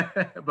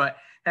 But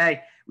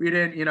hey, we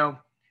didn't,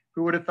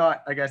 who would have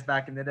thought, I guess,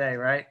 back in the day,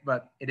 right?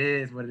 But it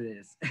is what it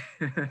is.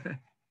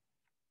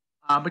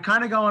 But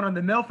kind of going on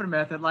the Milford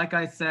method, like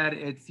I said,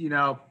 it's,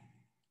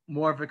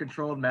 more of a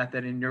controlled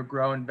method, and you're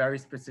growing very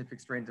specific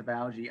strains of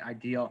algae,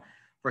 ideal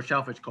for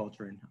shellfish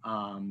culturing.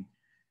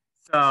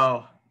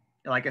 So,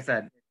 like I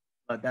said,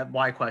 that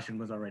why question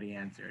was already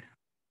answered.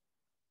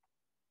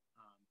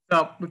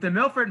 So with the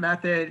Milford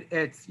method,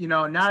 it's,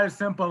 not as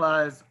simple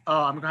as,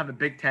 oh, I'm gonna have a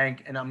big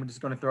tank and I'm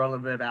just gonna throw a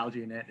little bit of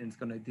algae in it and it's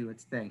gonna do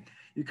its thing.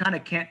 You kind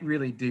of can't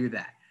really do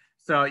that.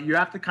 So you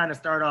have to kind of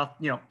start off,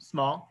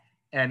 small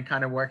and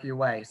kind of work your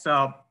way.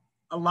 So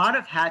a lot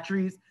of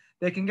hatcheries,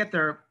 they can get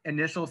their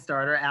initial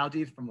starter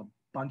algae from a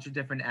bunch of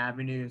different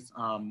avenues.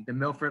 The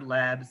Milford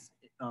Labs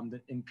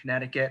in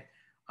Connecticut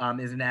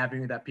is an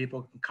avenue that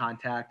people can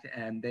contact,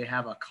 and they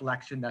have a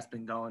collection that's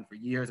been going for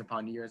years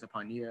upon years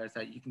upon years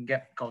that you can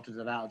get cultures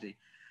of algae.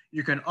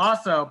 You can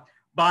also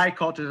buy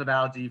cultures of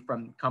algae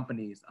from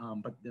companies,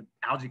 but the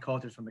algae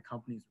cultures from the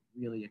companies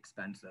are really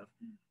expensive.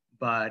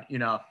 But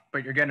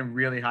you're getting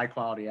really high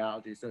quality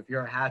algae. So if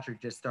you're a hatchery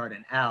just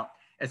starting out,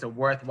 it's a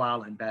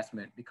worthwhile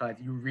investment because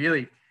you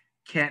really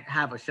can't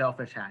have a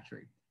shellfish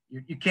hatchery.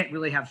 You can't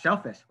really have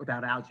shellfish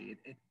without algae.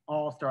 It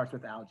all starts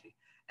with algae.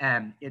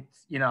 And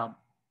it's,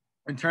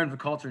 in terms of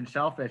culture and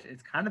shellfish,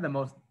 it's kind of the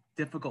most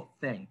difficult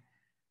thing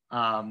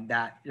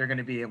that you're going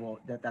to be able,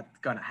 that's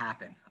going to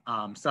happen.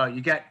 So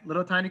you get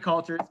little tiny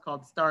cultures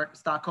called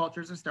stock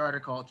cultures and starter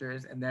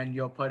cultures, and then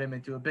you'll put them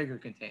into a bigger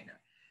container.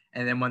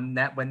 And then when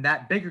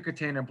that bigger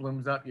container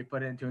blooms up, you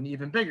put it into an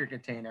even bigger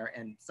container,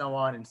 and so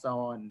on and so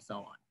on and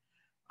so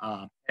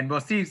on. And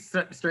we'll see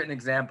certain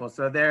examples.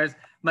 So there's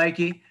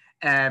Mikey,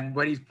 and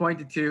what he's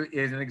pointed to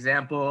is an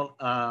example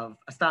of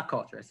a stock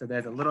culture. So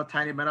there's a little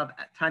tiny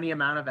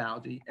amount of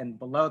algae, and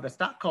below the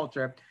stock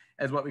culture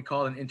is what we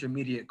call an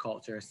intermediate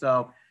culture.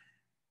 So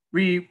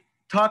we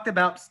talked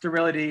about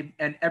sterility,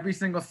 and every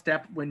single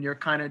step when you're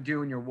kind of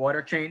doing your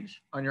water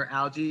change on your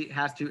algae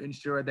has to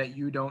ensure that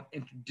you don't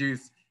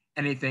introduce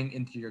anything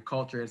into your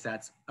cultures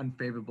that's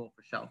unfavorable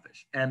for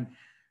shellfish. And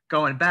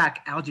going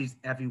back, algae's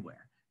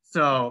everywhere.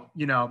 So,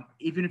 you know,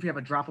 even if you have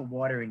a drop of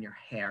water in your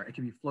hair, it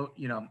can be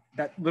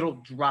that little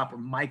drop or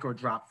micro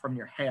drop from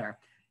your hair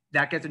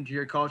that gets into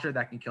your culture,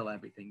 that can kill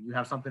everything. You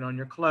have something on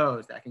your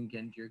clothes that can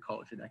get into your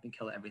culture, that can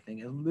kill everything.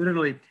 It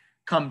literally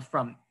comes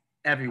from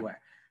everywhere.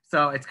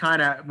 So it's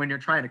kind of, when you're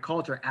trying to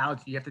culture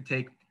algae, you have to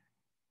take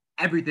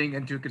everything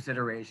into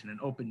consideration, an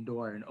open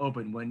door, an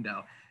open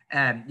window.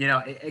 And, you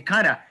know, it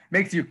kind of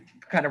makes you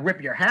kind of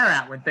rip your hair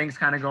out when things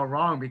kind of go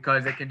wrong,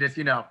 because it can just,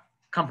 you know,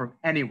 come from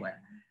anywhere.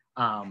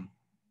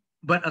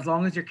 But as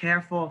long as you're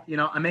careful, you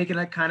know, I'm making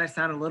it kind of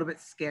sound a little bit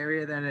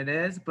scarier than it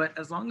is, but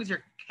as long as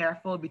you're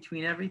careful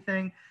between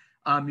everything,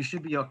 you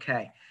should be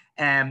okay.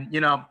 And, you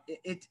know,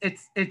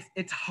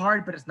 it's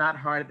hard, but it's not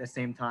hard at the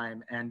same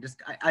time. And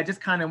I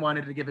just kind of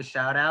wanted to give a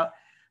shout out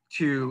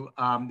to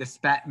the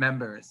SPAT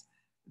members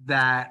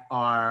that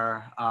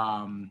are,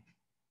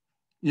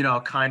 you know,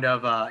 kind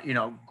of, you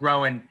know,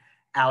 growing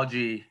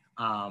algae,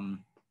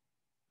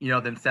 you know,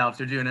 themselves.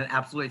 They're doing an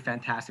absolutely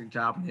fantastic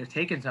job. And they're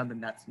taking something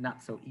that's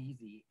not so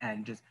easy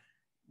and just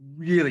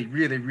really,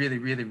 really, really,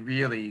 really,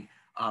 really,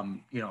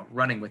 you know,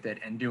 running with it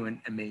and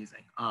doing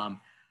amazing.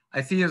 I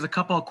see there's a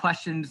couple of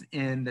questions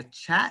in the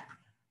chat,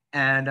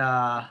 and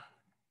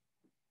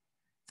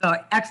so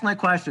excellent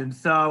questions.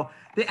 So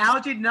the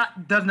algae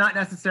does not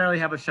necessarily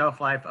have a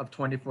shelf life of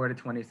 24 to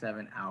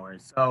 27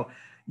 hours. So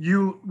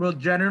you will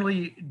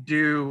generally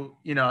do,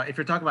 you know, if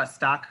you're talking about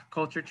stock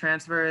culture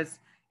transfers,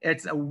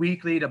 it's a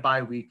weekly to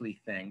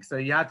bi-weekly thing. So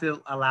you have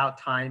to allow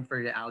time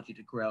for your algae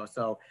to grow.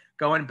 So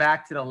going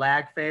back to the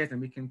lag phase, and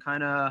we can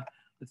kind of,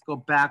 let's go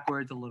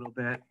backwards a little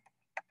bit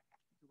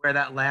where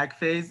that lag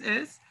phase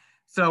is.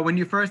 So when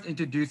you first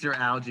introduce your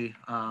algae,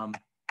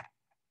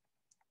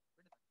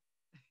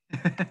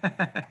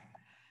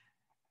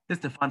 this is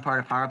the fun part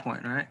of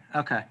PowerPoint, right?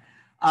 Okay.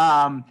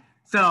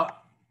 So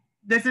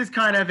this is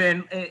kind of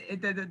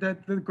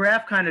the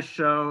graph kind of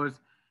shows,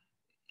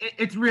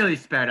 it's really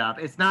sped up.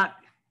 It's not,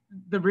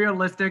 the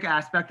realistic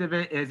aspect of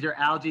it is your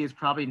algae is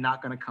probably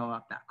not going to come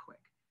up that quick.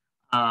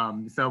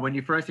 So when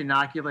you first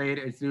inoculate,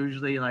 it's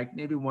usually like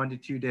maybe 1 to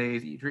 2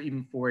 days, or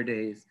even 4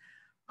 days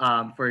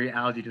for your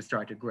algae to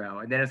start to grow.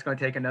 And then it's going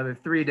to take another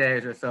 3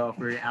 days or so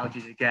for your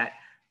algae to get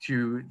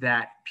to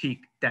that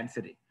peak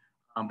density.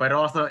 But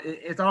also,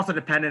 it's also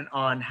dependent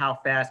on how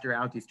fast your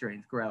algae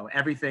strains grow.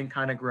 Everything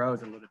kind of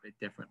grows a little bit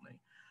differently.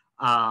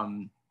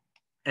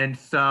 And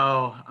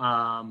so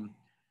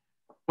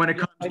when it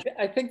comes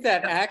I think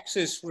that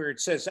axis where it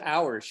says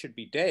hours should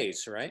be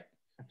days, right?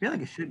 I feel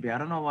like it should be. I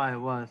don't know why it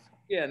was.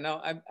 Yeah,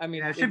 no, I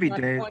mean, yeah, it should be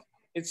days.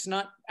 It's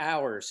not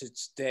hours,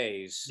 it's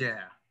days.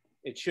 Yeah.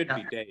 It should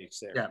be days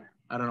there. Yeah,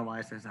 I don't know why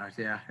it says hours.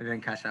 Yeah, I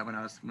didn't catch that when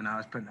I was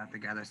putting that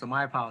together. So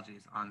my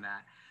apologies on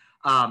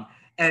that.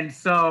 And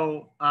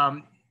so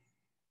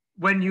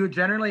when you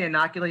generally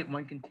inoculate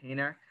one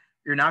container,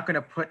 you're not going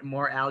to put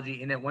more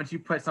algae in it. Once you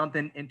put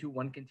something into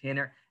one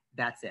container,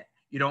 that's it.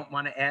 You don't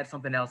want to add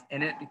something else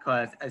in it,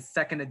 because a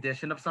second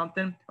addition of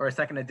something or a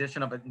second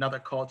addition of another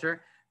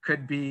culture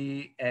could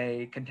be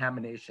a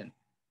contamination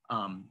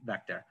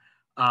vector.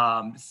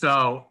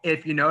 So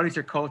if you notice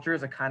your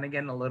cultures are kind of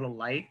getting a little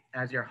light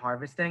as you're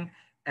harvesting,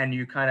 and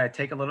you kind of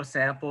take a little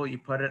sample, you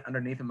put it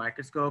underneath a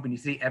microscope and you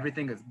see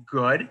everything is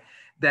good,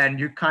 then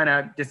you kind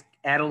of just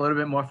add a little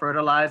bit more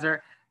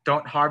fertilizer.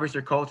 Don't harvest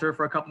your culture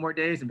for a couple more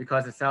days, and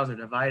because the cells are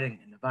dividing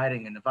and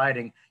dividing and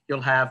dividing,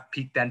 you'll have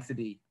peak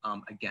density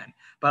again.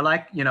 But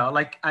like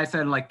I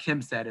said, like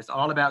Kim said, it's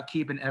all about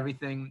keeping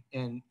everything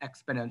in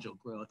exponential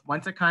growth.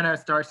 Once it kind of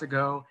starts to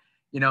go,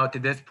 to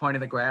this point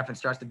of the graph and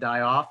starts to die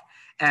off,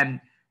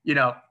 and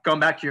going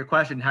back to your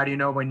question, how do you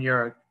know when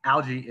your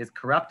algae is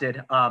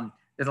corrupted?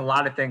 There's a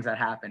lot of things that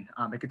happen.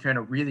 It could turn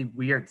a really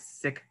weird,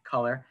 sick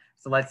color.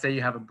 So let's say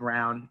you have a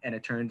brown and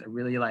it turns a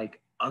really like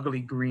ugly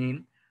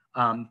green.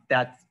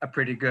 That's a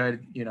pretty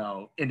good,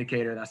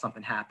 indicator that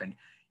something happened.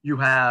 You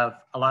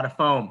have a lot of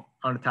foam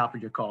on the top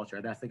of your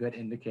culture. That's a good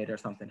indicator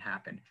something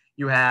happened.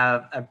 You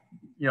have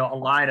a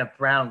line of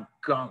brown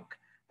gunk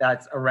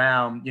that's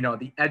around,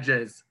 the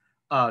edges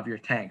of your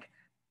tank,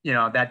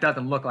 that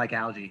doesn't look like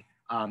algae.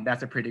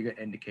 That's a pretty good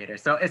indicator.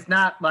 So it's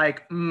not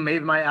like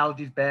maybe my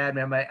algae's bad,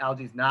 maybe my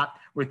algae's not.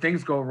 When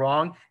things go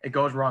wrong, it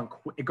goes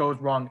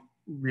wrong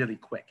really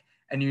quick.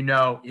 and you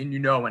know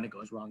when it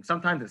goes wrong.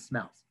 Sometimes it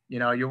smells. You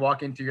know, you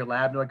walk into your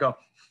lab and like go,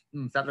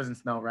 that doesn't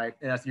smell right,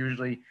 and that's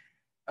usually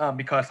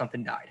because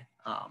something died.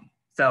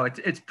 So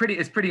it's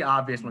pretty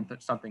obvious when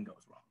something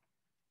goes wrong.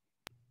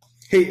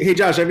 Hey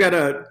Josh, I've got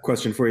a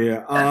question for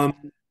you.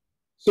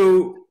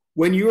 So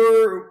when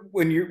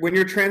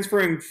you're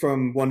transferring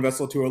from one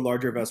vessel to a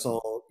larger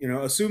vessel, you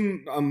know,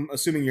 I'm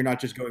assuming you're not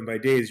just going by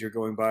days, you're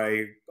going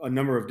by a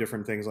number of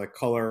different things like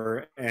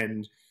color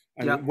and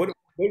Yep.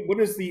 what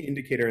is the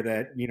indicator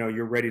that, you know,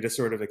 you're ready to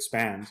sort of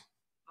expand?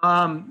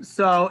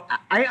 So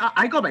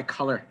I go by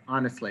color,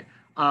 honestly.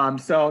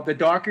 So the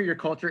darker your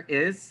culture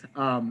is,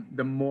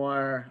 the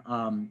more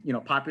you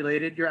know,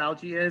 populated your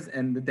algae is,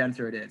 and the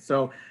denser it is.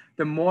 So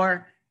the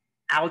more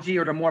algae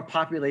or the more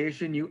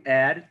population you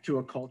add to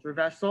a culture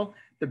vessel,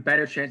 the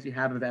better chance you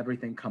have of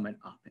everything coming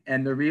up.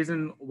 And the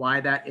reason why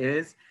that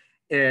is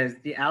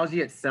the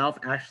algae itself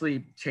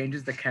actually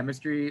changes the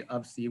chemistry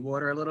of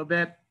seawater a little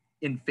bit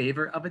in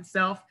favor of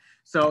itself.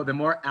 So the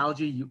more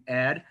algae you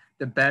add,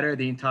 the better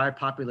the entire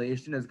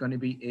population is going to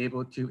be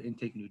able to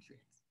intake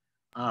nutrients.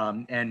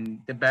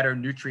 And the better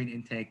nutrient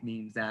intake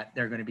means that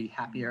they're going to be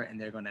happier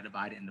and they're going to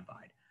divide and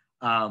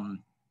divide.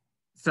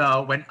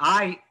 So when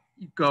I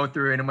go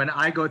through and when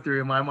I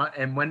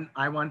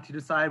want to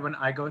decide when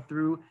I go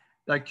through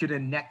like to the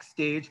next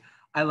stage,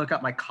 I look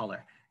at my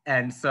color.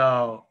 And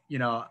so, you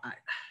know,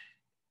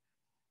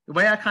 the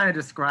way I kind of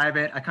describe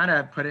it, I kind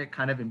of put it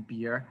kind of in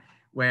beer,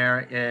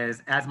 where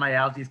is as my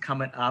algae is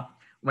coming up,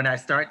 when I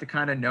start to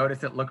kind of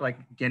notice it look like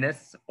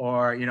Guinness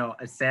or, you know,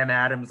 a Sam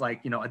Adams, like,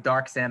 you know, a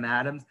dark Sam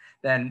Adams,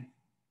 then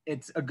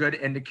it's a good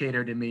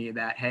indicator to me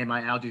that, hey,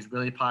 my algae is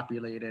really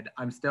populated.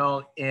 I'm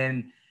still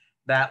in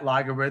that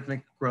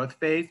logarithmic growth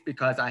phase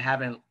because I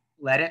haven't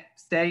let it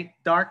stay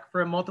dark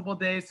for multiple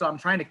days. So I'm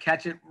trying to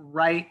catch it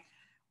right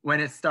when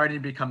it's starting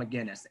to become a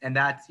Guinness. And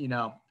that's, you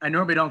know, I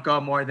normally don't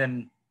go more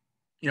than,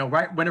 you know,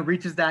 right when it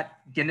reaches that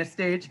Guinness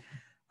stage,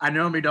 I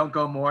normally don't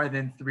go more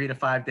than 3 to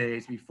 5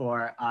 days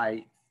before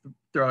I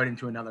throw it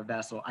into another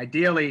vessel.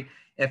 Ideally,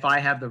 if I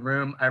have the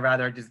room, I'd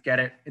rather just get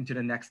it into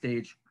the next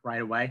stage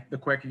right away. The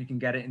quicker you can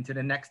get it into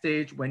the next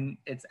stage when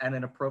it's at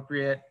an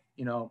appropriate,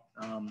 you know,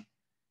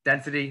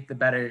 density, the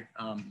better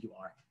you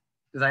are.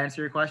 Does that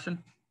answer your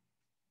question?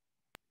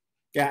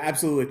 Yeah,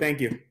 absolutely. Thank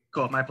you.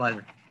 Cool, my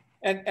pleasure.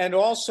 And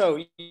also,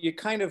 you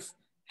kind of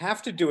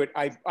have to do it,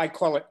 I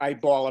call it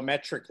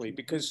eyeball-metrically,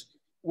 because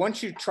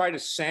once you try to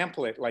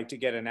sample it, like to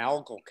get an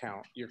algal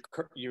count,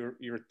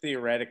 you're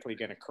theoretically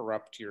going to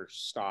corrupt your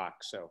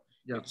stock. So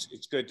yep.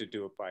 It's good to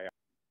do it by.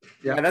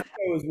 Yeah, that's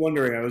what I was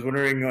wondering. I was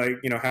wondering, like,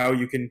 you know, how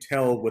you can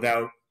tell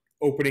without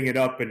opening it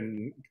up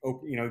and,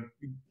 you know,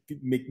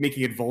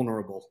 making it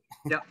vulnerable.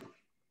 Yeah,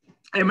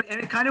 and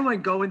it kind of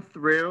like going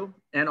through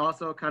and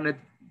also kind of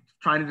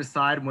trying to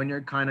decide when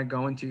you're kind of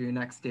going to your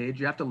next stage.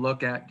 You have to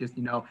look at just,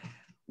 you know,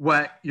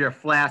 what your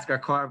flask or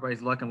carboy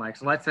is looking like.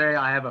 So let's say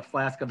I have a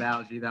flask of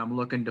algae that I'm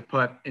looking to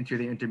put into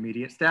the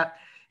intermediate step.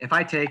 If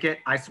I take it,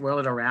 I swirl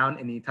it around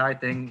and the entire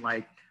thing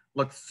like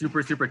looks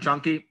super, super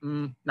chunky,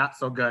 not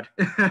so good.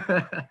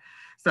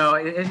 So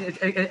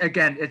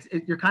again,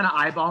 you're kind of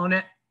eyeballing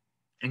it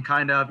and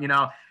kind of, you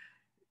know,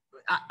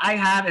 I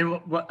have, and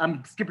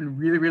I'm skipping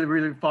really, really,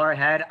 really far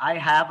ahead. I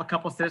have a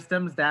couple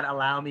systems that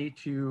allow me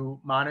to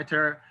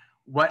monitor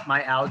what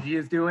my algae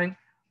is doing.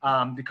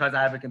 Because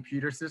I have a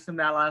computer system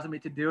that allows me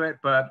to do it,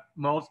 but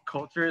most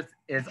cultures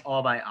is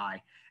all by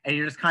eye. And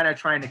you're just kind of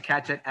trying to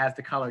catch it as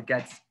the color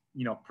gets,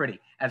 you know, pretty,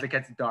 as it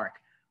gets dark.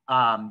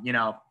 You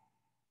know,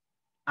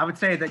 I would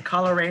say the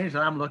color range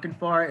that I'm looking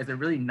for is a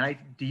really nice,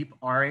 deep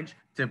orange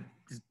to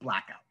just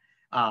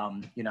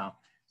blackout, you know.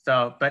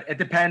 So, but it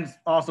depends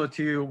also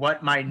to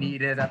what my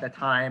need is at the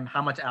time,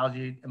 how much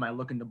algae am I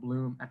looking to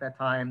bloom at that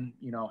time,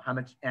 you know, how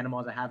much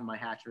animals I have in my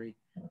hatchery.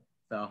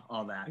 So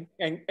all that.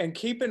 And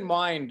keep in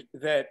mind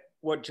that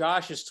what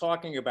Josh is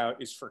talking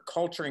about is for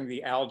culturing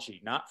the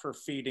algae, not for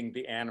feeding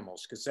the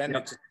animals, because then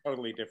it's a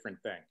totally different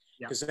thing.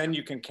 Because then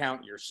you can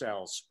count your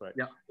cells, but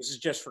this is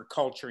just for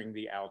culturing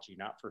the algae,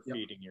 not for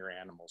feeding your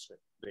animals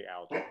the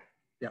algae.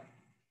 Yep.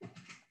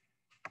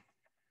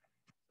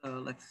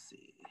 So let's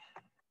see.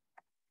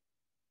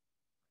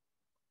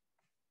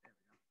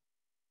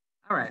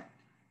 All right.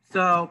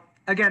 So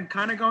again,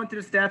 kind of going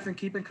through the steps and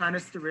keeping kind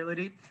of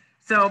sterility.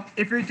 So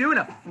if you're doing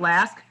a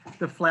flask,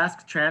 the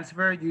flask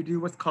transfer, you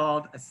do what's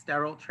called a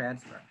sterile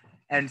transfer.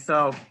 And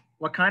so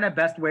what kind of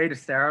best way to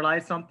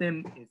sterilize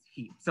something is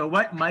heat. So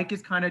what Mike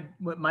is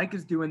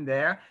doing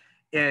there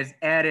is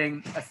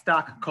adding a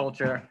stock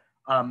culture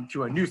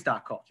to a new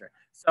stock culture.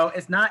 So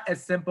it's not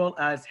as simple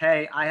as,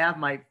 hey, I have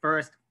my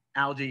first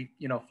algae,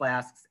 you know,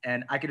 flasks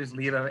and I could just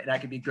leave it and I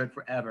could be good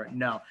forever.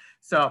 No.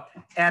 So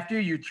after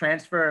you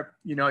transfer,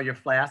 you know, your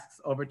flasks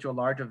over to a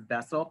larger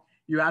vessel,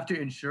 you have to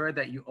ensure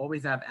that you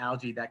always have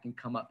algae that can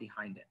come up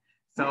behind it.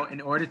 So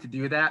in order to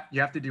do that, you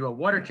have to do a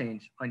water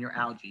change on your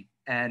algae.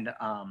 And,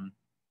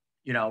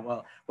 you know,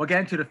 well, we'll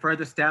get into the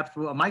further steps.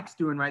 What Mike's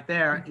doing right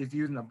there is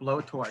using a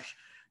blowtorch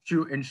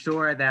to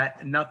ensure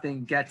that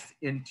nothing gets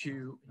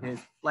into his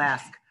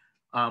flask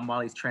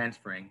while he's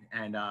transferring.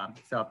 And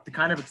so to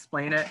kind of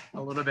explain it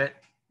a little bit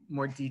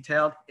more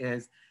detailed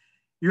is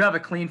you have a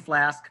clean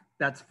flask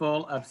that's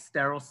full of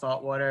sterile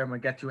salt water, and we'll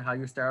get to how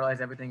you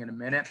sterilize everything in a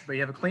minute, but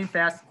you have a clean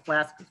flask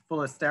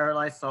full of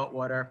sterilized salt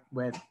water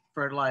with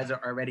fertilizer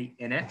already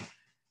in it.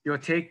 You'll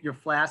take your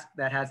flask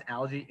that has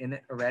algae in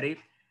it already,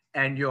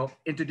 and you'll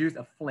introduce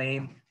a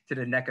flame to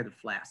the neck of the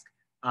flask.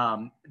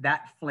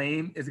 That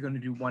flame is going to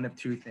do one of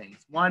two things.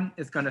 One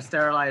is going to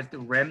sterilize the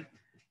rim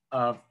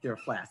of your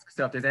flask.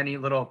 So if there's any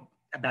little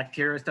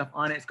bacteria stuff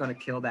on it, it's going to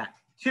kill that.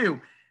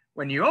 Two,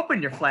 when you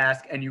open your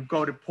flask and you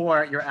go to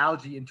pour your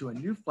algae into a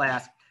new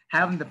flask,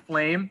 having the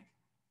flame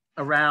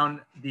around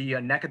the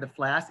neck of the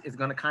flask is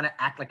going to kind of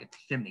act like a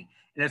chimney,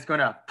 and it's going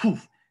to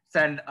poof,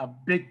 send a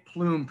big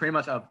plume, pretty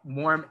much of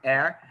warm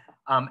air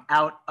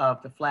out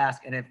of the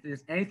flask. And if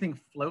there's anything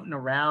floating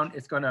around,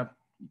 it's going to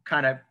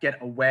kind of get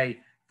away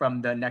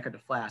from the neck of the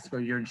flask. So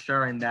you're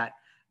ensuring that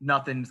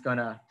nothing's going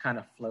to kind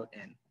of float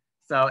in.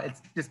 So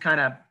it's just kind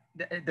of,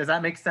 does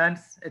that make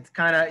sense? It's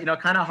kind of,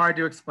 kind of hard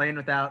to explain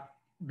without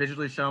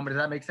visually shown, but does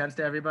that make sense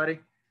to everybody?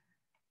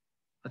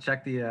 I'll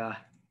check the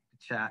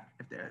chat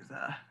if there's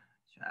a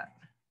chat.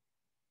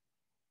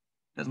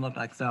 Doesn't look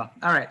like so.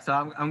 All right, so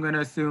I'm going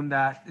to assume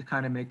that it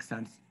kind of makes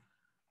sense.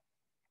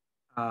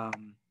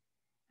 And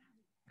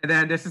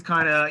then this is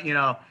kind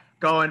of,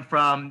 going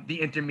from the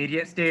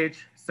intermediate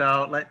stage.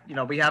 So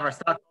we have our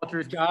stock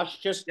cultures. Josh,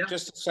 just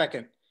a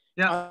second.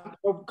 Yeah.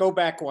 Go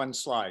back one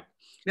slide.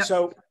 Yeah.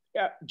 So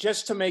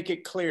just to make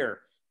it clear,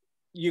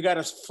 you got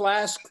a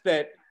flask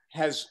that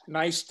has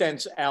nice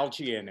dense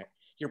algae in it.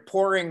 You're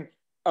pouring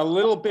a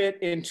little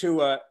bit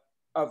into a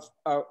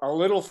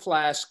little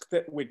flask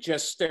that with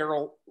just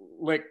sterile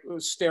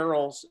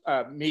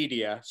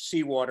media,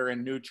 seawater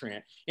and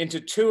nutrient, into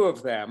two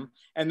of them,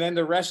 and then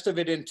the rest of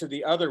it into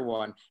the other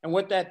one. And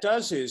what that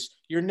does is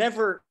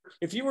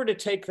if you were to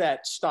take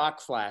that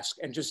stock flask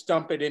and just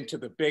dump it into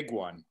the big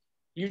one,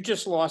 you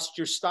just lost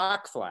your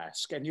stock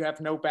flask and you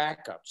have no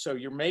backup. So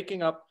you're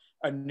making up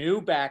a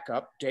new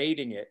backup,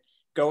 dating it,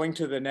 going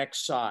to the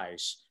next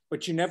size,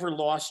 but you never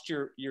lost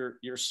your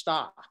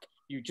stock.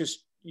 You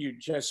just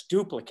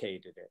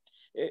duplicated it.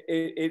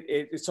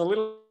 It's a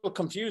little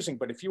confusing,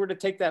 but if you were to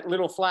take that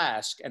little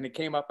flask and it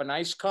came up a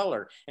nice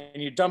color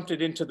and you dumped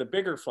it into the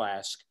bigger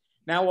flask,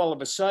 now all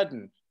of a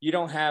sudden you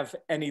don't have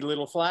any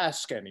little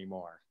flask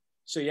anymore.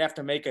 So you have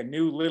to make a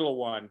new little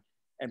one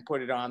and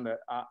put it on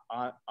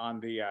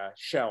the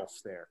shelf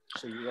there.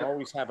 So you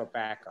always have a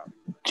backup.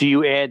 Do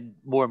you add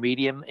more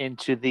medium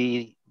into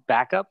the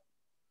backup?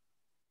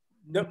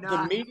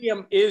 The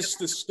medium is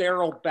the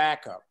sterile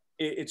backup.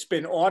 It's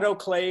been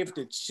autoclaved,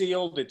 it's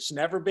sealed, it's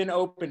never been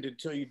opened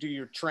until you do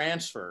your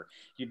transfer.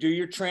 You do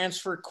your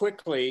transfer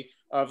quickly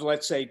of,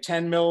 let's say,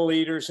 10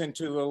 milliliters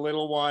into the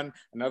little one,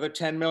 another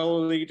 10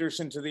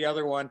 milliliters into the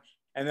other one,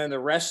 and then the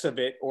rest of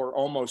it, or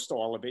almost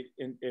all of it,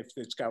 if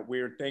it's got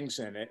weird things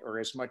in it, or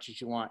as much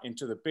as you want,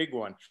 into the big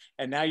one.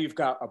 And now you've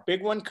got a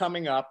big one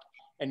coming up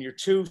and your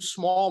two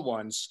small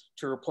ones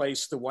to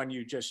replace the one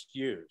you just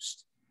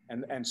used.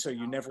 And so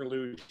you never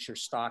lose your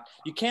stock.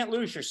 You can't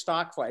lose your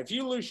stock flask. If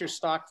you lose your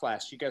stock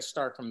flask, you got to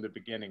start from the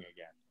beginning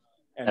again.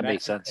 And that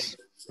makes sense.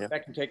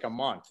 That can take a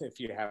month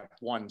if you have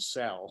one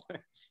cell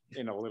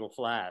in a little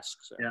flask.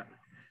 So. Yeah.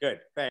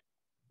 Good. Thanks.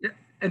 Yeah.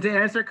 And to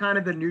answer kind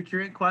of the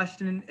nutrient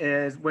question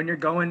is when you're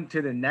going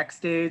to the next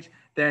stage,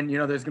 then,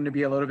 there's going to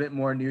be a little bit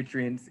more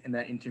nutrients in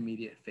that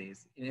intermediate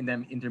phase, in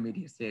that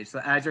intermediate stage. So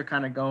as you're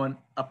kind of going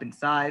up in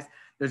size,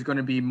 there's going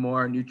to be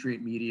more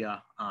nutrient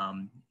media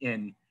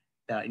in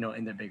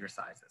the bigger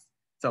sizes.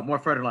 So more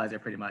fertilizer,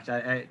 pretty much.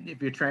 If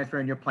you're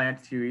transferring your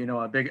plants to,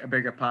 a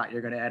bigger pot,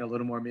 you're going to add a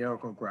little more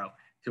Miracle-Gro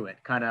to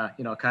it. Kind of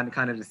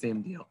the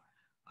same deal.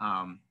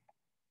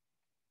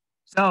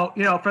 So,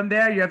 from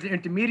there you have the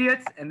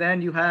intermediates, and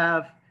then you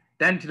have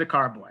to the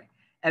carboy.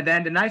 And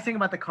then the nice thing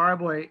about the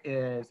carboy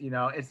is,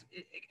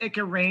 it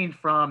can range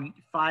from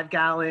 5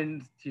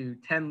 gallons to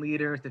 10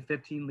 liters to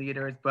 15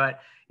 liters. But,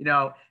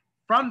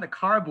 from the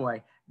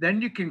carboy,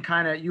 then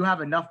you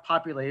have enough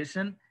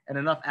population and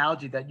enough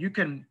algae that you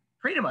can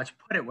pretty much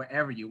put it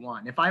wherever you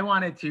want. If I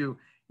wanted to,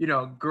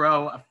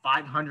 grow a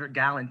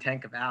 500-gallon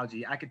tank of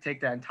algae, I could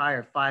take that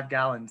entire 5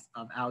 gallons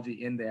of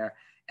algae in there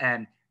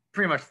and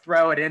pretty much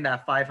throw it in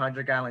that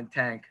 500-gallon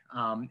tank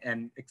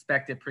and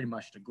expect it pretty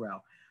much to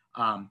grow.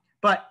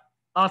 But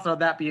also,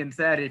 that being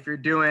said, if you're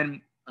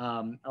doing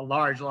a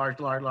large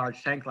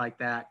tank like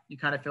that, you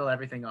kind of fill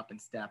everything up in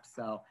steps.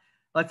 So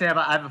let's say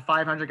I have a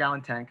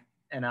 500-gallon tank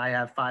and I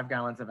have 5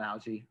 gallons of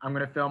algae. I'm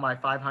going to fill my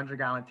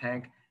 500-gallon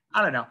tank,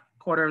 I don't know,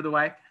 quarter of the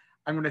way.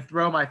 I'm going to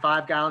throw my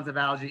 5 gallons of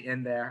algae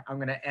in there. I'm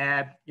going to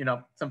add,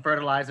 some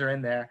fertilizer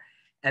in there,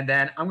 and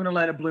then I'm going to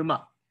let it bloom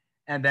up.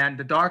 And then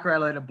the darker I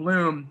let it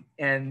bloom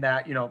in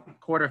that,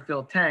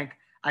 quarter-filled tank,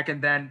 I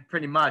can then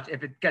pretty much,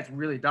 if it gets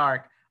really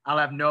dark, I'll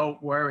have no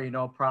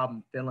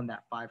problem filling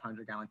that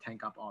 500-gallon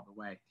tank up all the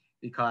way,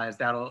 because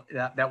that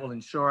will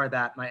ensure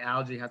that my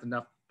algae has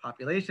enough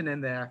population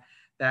in there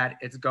that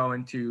it's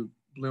going to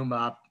bloom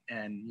up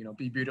and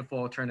be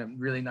beautiful, turn a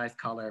really nice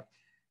color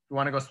you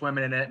want to go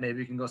swimming in it, maybe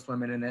you can go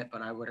swimming in it,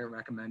 but I wouldn't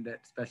recommend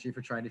it, especially if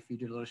you're trying to feed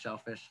your little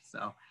shellfish.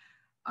 So,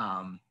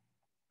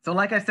 so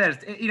like I said,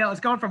 it's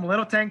going from a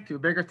little tank to a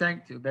bigger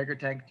tank to a bigger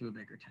tank to a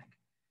bigger tank.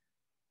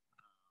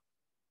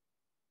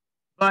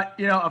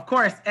 But, of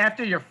course,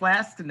 after your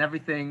flasks and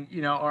everything,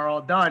 are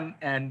all done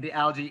and the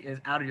algae is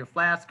out of your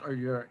flask or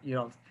your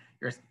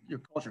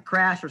culture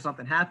crashed or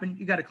something happened,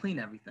 you got to clean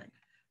everything.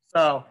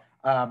 So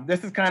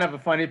this is kind of a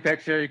funny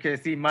picture. You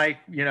can see Mike,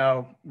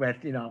 with,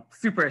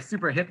 super,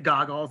 super hip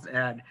goggles.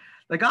 And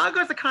the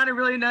goggles are kind of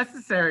really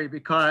necessary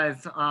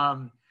because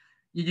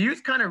you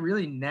use kind of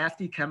really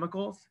nasty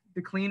chemicals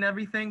to clean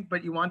everything,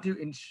 but you want to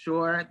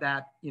ensure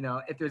that,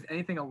 if there's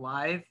anything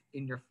alive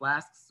in your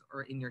flasks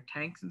or in your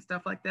tanks and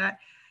stuff like that,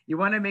 you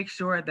want to make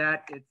sure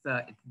that it's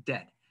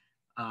dead.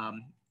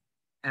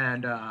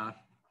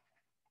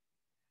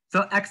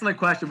 So excellent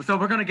question. So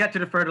we're going to get to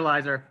the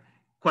fertilizer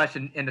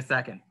question in a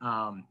second.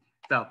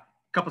 So a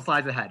couple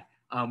slides ahead.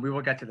 We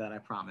will get to that, I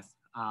promise.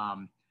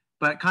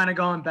 But kind of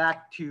going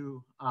back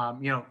to,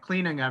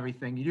 cleaning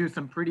everything, you use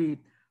some pretty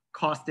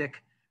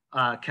caustic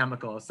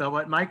chemicals. So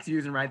what Mike's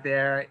using right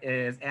there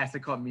is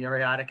acid called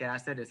muriatic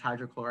acid. It's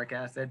hydrochloric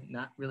acid,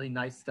 not really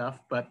nice stuff,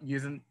 but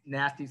using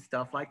nasty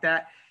stuff like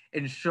that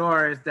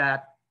ensures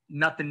that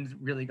nothing's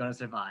really going to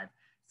survive.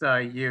 So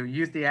you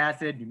use the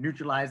acid, you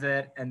neutralize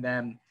it, and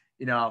then,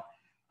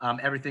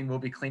 everything will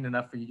be clean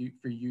enough for you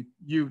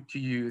to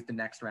use the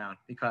next round.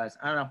 Because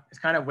I don't know, it's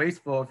kind of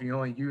wasteful if you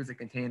only use a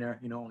container,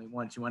 only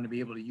once. You want to be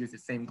able to use the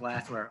same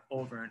glassware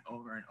over and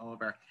over and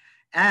over.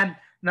 And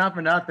not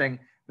for nothing,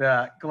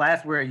 the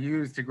glassware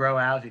used to grow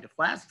algae, the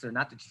flasks are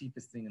not the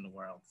cheapest thing in the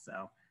world.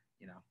 So,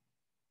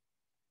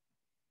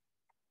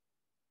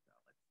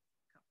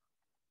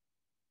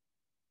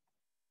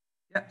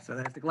 Yep, so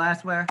there's the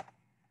glassware.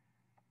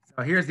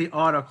 So here's the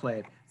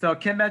autoclave. So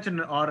Kim mentioned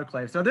an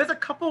autoclave. So there's a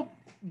couple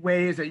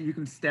ways that you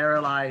can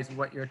sterilize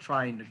what you're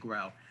trying to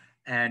grow.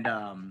 And,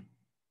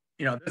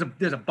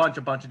 there's a bunch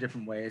of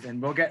different ways,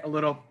 and we'll get a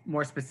little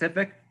more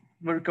specific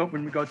when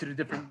we go to the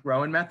different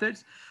growing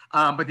methods.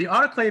 But the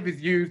autoclave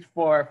is used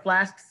for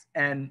flasks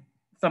and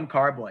some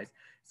carboys.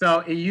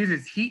 So it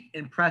uses heat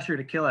and pressure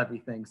to kill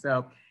everything.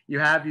 So you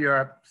have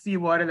your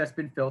seawater that's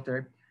been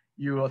filtered.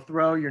 You will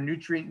throw your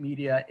nutrient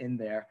media in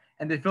there.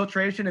 And the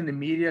filtration in the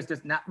media is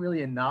just not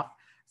really enough.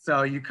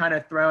 So you kind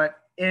of throw it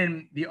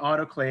in the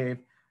autoclave.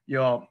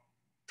 You'll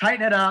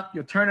tighten it up.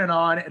 You'll turn it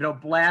on. It'll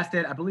blast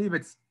it. I believe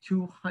it's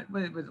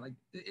 200.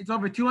 It's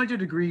over 200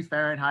 degrees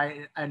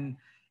Fahrenheit, and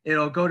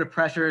it'll go to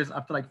pressures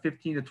up to like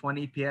 15 to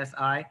 20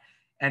 psi.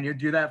 And you'll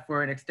do that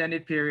for an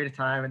extended period of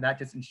time, and that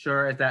just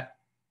ensures that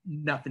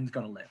nothing's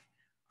going to live.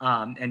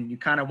 And you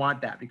kind of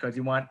want that because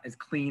you want as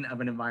clean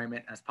of an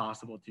environment as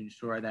possible to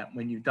ensure that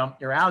when you dump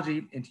your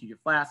algae into your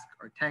flask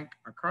or tank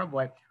or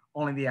carboy,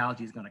 only the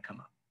algae is going to come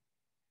up.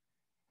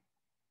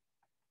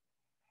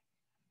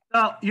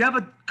 So you have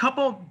a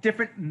couple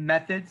different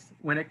methods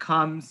when it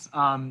comes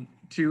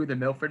to the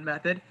Milford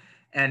method.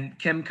 And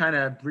Kim kind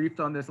of briefed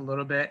on this a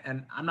little bit.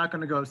 And I'm not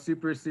going to go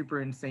super,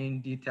 super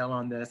insane detail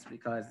on this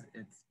because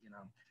it's,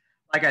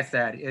 like I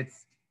said,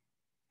 it's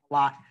a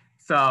lot.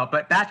 So,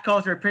 but batch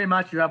culture, pretty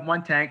much you have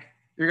one tank,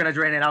 you're going to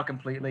drain it out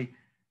completely,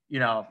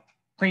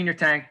 clean your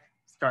tank,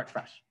 start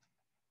fresh.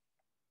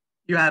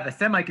 You have a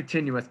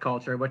semi-continuous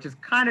culture, which is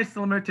kind of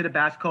similar to the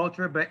batch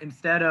culture, but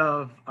instead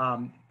of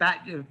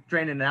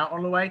draining it out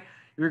all the way,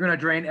 you're going to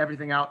drain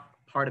everything out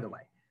part of the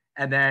way.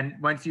 And then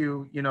once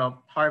you,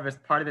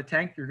 harvest part of the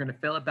tank, you're going to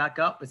fill it back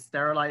up with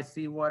sterilized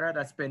seawater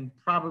that's been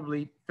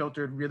probably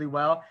filtered really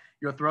well.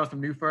 You'll throw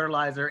some new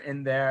fertilizer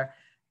in there,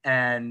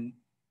 and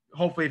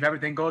hopefully if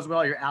everything goes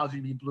well, your algae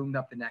will be bloomed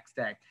up the next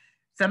day.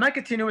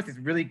 Semi-continuous is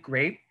really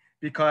great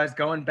because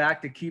going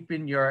back to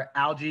keeping your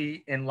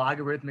algae in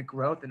logarithmic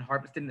growth and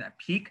harvesting at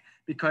peak,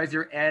 because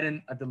you're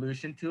adding a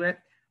dilution to it,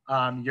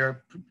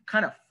 you're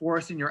kind of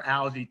forcing your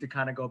algae to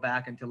kind of go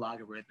back into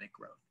logarithmic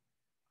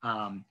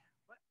growth.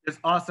 There's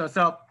also,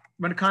 so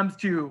when it comes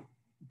to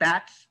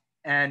batch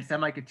and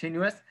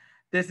semi-continuous,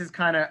 this is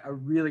kind of a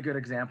really good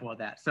example of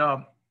that.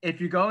 So if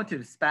you go into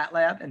the SPAT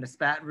lab and the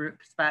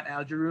SPAT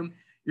algae room,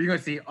 you're going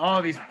to see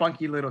all these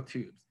funky little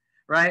tubes,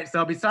 right?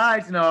 So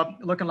besides,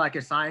 looking like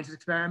a science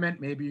experiment,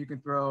 maybe you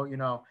can throw,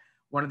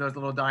 one of those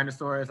little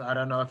dinosaurs. I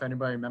don't know if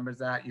anybody remembers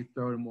that. You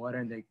throw it in water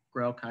and they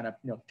grow kind of,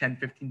 10,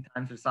 15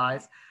 times their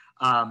size.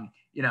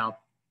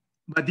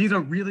 But these are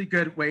really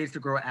good ways to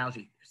grow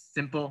algae.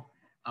 They're simple.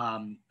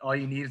 All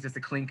you need is just a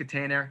clean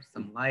container,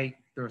 some light,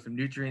 throw some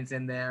nutrients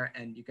in there,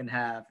 and you can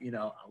have,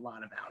 a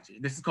lot of algae.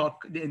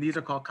 And these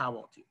are called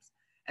Cowell tubes.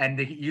 And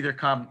they either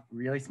come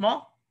really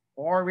small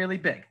or really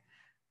big.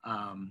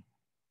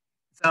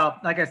 So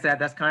like I said,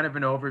 that's kind of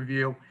an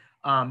overview.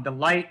 The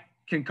light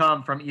can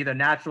come from either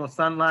natural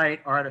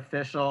sunlight,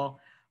 artificial,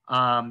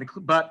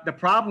 but the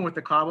problem with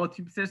the Cowell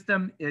tube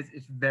system is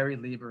it's very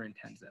labor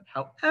intensive.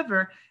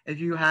 However, if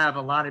you have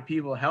a lot of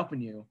people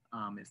helping you,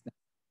 it's not.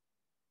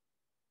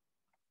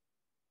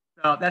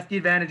 So that's the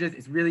advantages.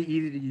 It's really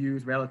easy to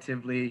use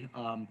relatively.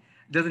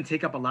 doesn't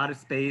take up a lot of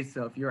space.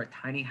 So if you're a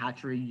tiny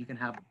hatchery, you can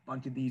have a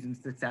bunch of these in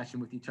succession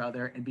with each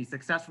other and be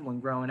successful in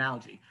growing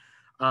algae.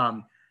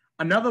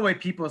 Another way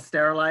people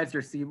sterilize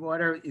their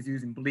seawater is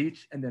using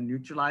bleach and then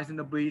neutralizing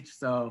the bleach.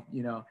 So,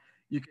 you know,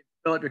 you can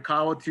fill up your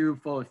cowl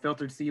tube full of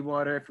filtered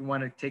seawater if you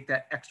want to take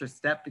that extra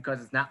step,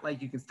 because it's not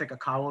like you can stick a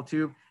cowl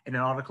tube in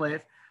an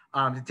autoclave.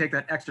 To take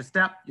that extra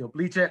step, you'll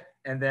bleach it,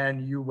 and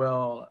then you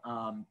will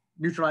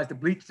neutralize the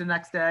bleach the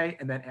next day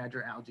and then add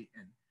your algae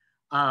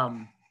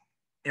in.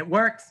 It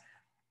works.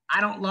 I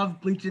don't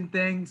love bleaching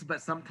things,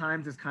 but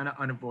sometimes it's kind of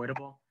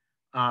unavoidable.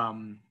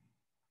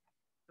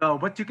 So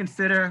what to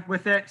consider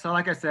with it. So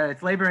like I said,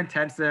 it's labor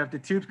intensive. The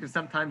tubes can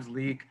sometimes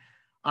leak.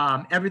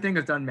 Everything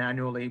is done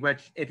manually,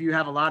 which if you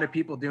have a lot of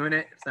people doing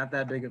it, it's not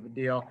that big of a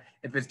deal.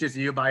 If it's just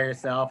you by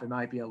yourself, it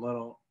might be a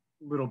little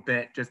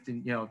bit, just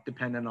in, you know,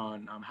 depending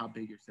on how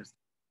big your system.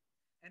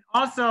 And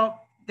also,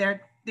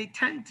 they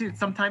tend to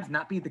sometimes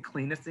not be the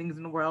cleanest things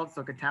in the world.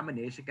 So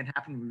contamination can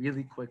happen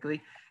really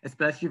quickly,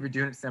 especially if you're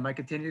doing it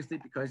semi-continuously,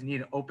 because you need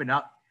to open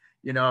up,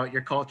 you know,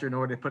 your culture in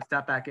order to put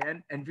stuff back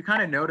in. And if you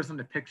kind of notice on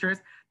the pictures,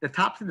 the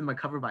tops of them are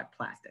covered by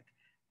plastic.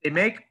 They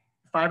make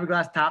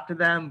fiberglass top to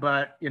them,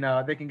 but, you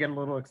know, they can get a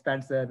little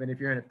expensive. And if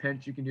you're in a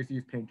pinch, you can just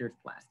use painter's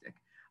plastic.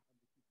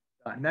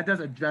 And that does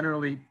a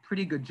generally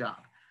pretty good job.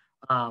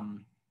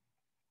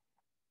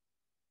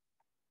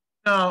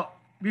 So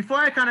before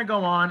I kind of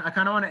go on, I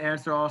kind of want to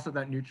answer also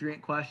that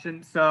nutrient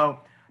question. So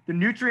the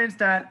nutrients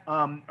that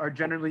are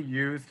generally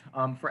used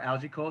for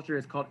algae culture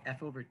is called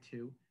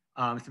F/2,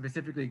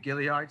 specifically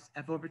Gilliard's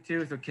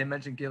F/2. So Kim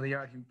mentioned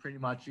Gilliard, who pretty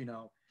much, you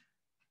know,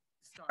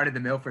 started the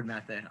Milford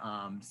method.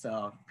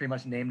 So pretty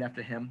much named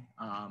after him.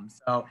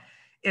 So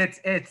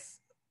it's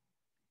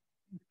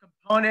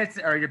components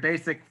are your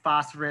basic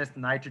phosphorus,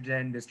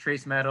 nitrogen, there's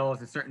trace metals,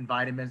 there's certain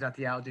vitamins that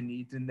the algae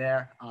needs in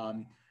there.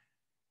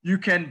 You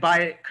can buy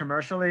it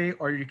commercially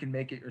or you can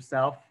make it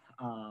yourself,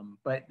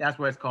 but that's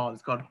what it's called.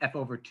 It's called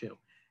F/2.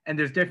 And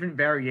there's different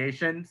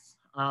variations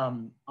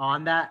on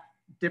that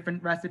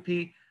different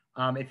recipe.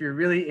 If you're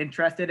really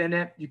interested in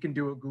it, you can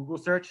do a Google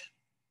search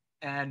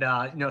and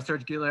you know,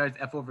 search Gilliard's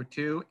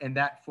F/2 and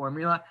that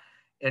formula,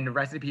 and the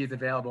recipe is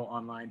available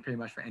online pretty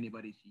much for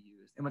anybody to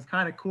use. And what's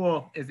kind of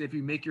cool is if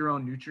you make your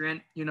own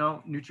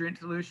nutrient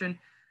solution,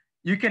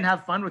 you can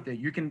have fun with it.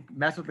 You can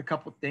mess with a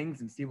couple things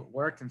and see what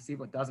works and see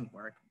what doesn't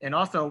work. And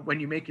also when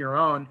you make your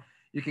own,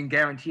 you can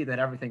guarantee that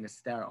everything is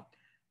sterile.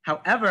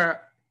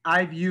 However,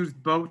 I've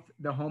used both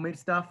the homemade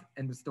stuff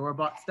and the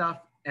store-bought stuff,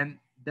 and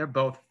they're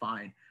both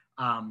fine.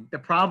 The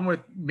problem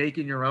with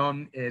making your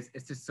own is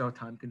it's just so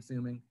time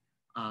consuming.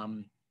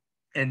 And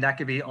that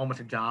could be almost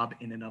a job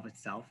in and of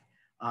itself.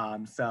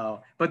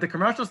 But the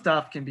commercial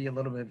stuff can be a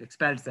little bit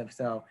expensive.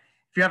 So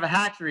if you have a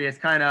hatchery, it's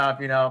kind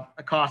of, you know,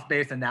 a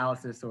cost-based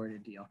analysis sort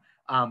of deal.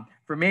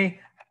 For me,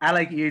 I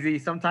like easy.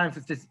 Sometimes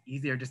it's just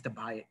easier just to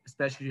buy it,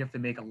 especially if you have to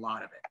make a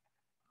lot of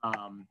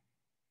it.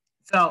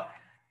 So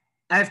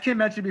as Kim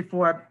mentioned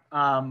before,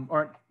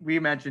 or we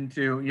mentioned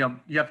too, you know,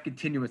 you have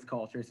continuous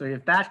culture. So you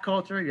have batch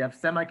culture, you have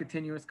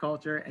semi-continuous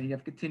culture, and you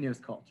have continuous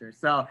culture.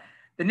 So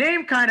the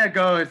name kind of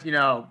goes, you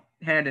know,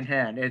 hand in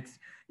hand.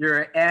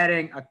 You're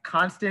adding a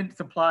constant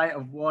supply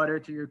of water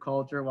to your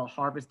culture while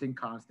harvesting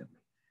constantly.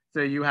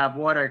 So you have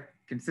water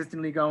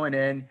consistently going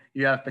in,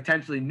 you have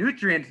potentially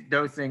nutrients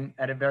dosing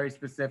at a very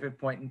specific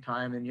point in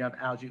time, and you have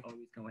algae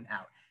always going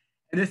out.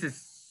 And this is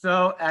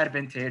so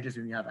advantageous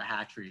when you have a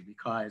hatchery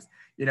because,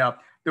 you know,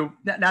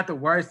 not the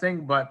worst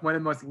thing, but one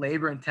of the most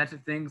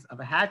labor-intensive things of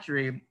a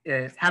hatchery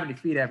is having to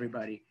feed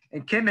everybody.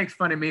 And Kim makes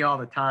fun of me all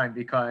the time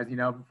because, you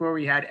know, before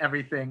we had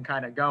everything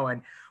kind of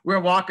going, we're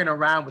walking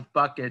around with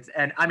buckets.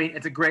 And I mean,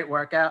 it's a great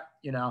workout,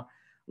 you know,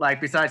 like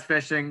besides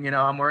fishing, you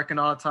know, I'm working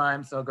all the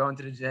time. So going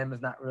to the gym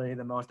is not really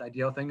the most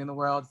ideal thing in the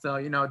world. So,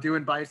 you know,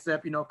 doing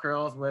bicep, you know,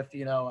 curls with,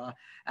 you know,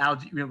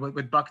 algae, you know,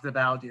 with buckets of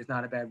algae is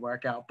not a bad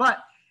workout, but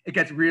it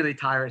gets really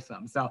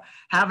tiresome. So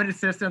having a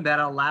system that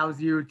allows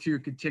you to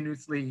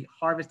continuously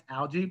harvest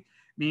algae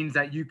means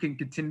that you can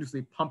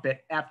continuously pump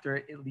it after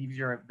it leaves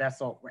your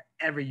vessel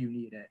wherever you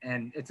need it.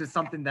 And it's just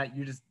something that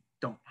you just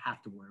don't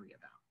have to worry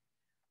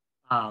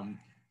about.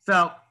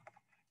 So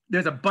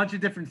there's a bunch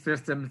of different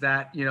systems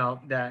that, you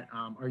know, that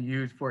are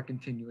used for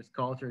continuous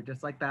culture,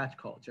 just like batch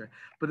culture.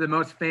 But the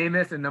most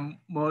famous and the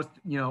most,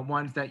 you know,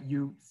 ones that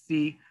you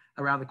see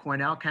around the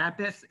Cornell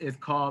campus is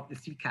called the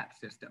CCAP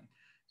system.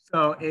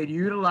 So it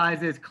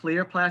utilizes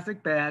clear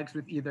plastic bags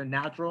with either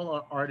natural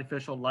or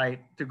artificial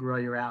light to grow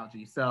your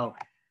algae. So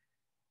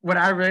what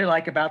I really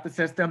like about the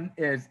system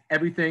is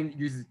everything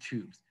uses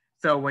tubes.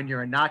 So when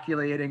you're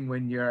inoculating,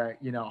 when you're,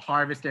 you know,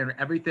 harvesting or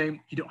everything,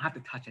 you don't have to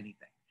touch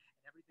anything.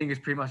 Everything is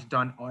pretty much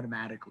done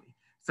automatically.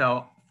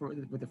 So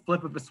with the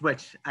flip of a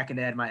switch, I can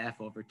add my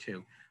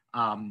F/2.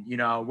 You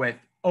know, with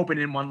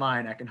opening one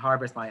line, I can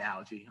harvest my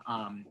algae.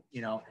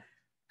 You know,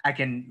 I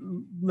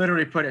can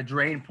literally put a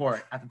drain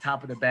port at the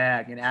top of the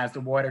bag, and as the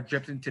water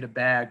drips into the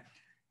bag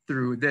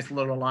through this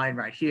little line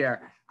right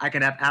here, I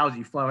can have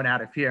algae flowing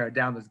out of here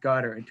down this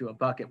gutter into a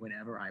bucket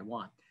whenever I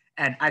want.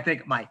 And I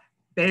think my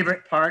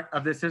favorite part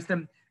of this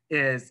system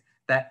is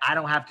that I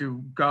don't have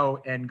to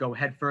go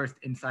head first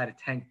inside a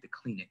tank to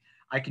clean it.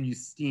 I can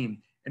use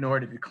steam in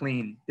order to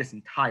clean this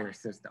entire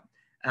system.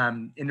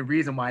 And the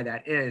reason why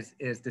that is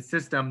the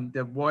system,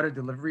 the water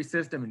delivery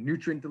system and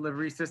nutrient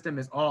delivery system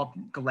is all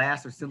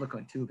glass or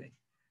silicone tubing.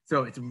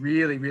 So it's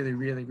really, really,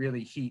 really,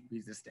 really heat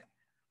resistant.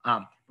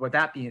 With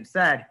that being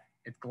said,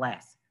 it's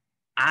glass.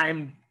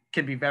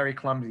 Can be very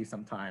clumsy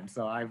sometimes.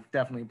 So I've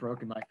definitely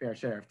broken my fair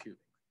share of tubing.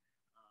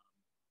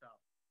 So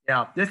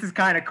yeah, this is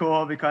kind of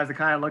cool because it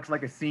kind of looks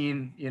like a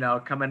scene,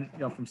 coming,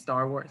 from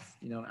Star Wars.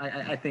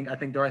 I think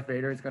Darth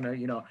Vader is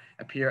gonna,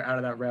 appear out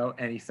of that route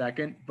any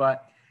second.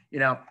 But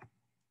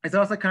it's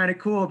also kind of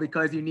cool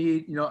because you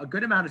need, a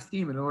good amount of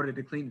steam in order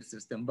to clean the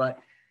system. But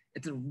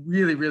it's a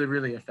really, really,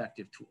 really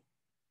effective tool.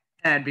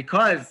 And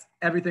because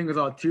everything is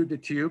all tube to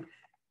tube,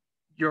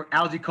 your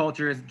algae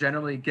cultures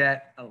generally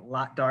get a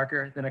lot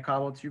darker than a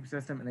cobbled tube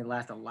system, and they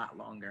last a lot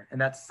longer. And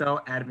that's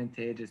so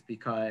advantageous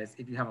because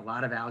if you have a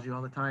lot of algae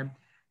all the time,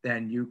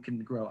 then you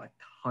can grow a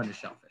ton of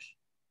shellfish.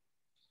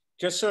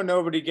 Just so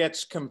nobody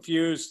gets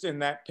confused in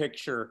that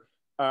picture,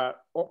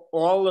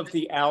 all of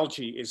the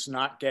algae is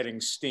not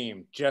getting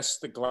steam, just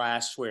the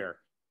glassware.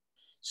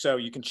 So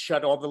you can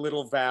shut all the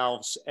little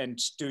valves and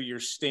do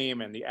your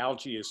steam, and the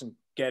algae isn't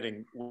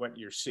getting what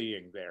you're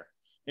seeing there.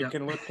 It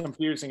can look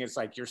confusing. It's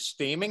like, you're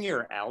steaming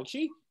your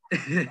algae?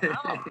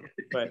 Wow.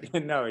 But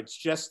no, it's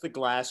just the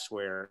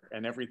glassware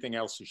and everything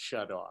else is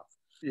shut off.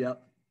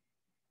 Yep.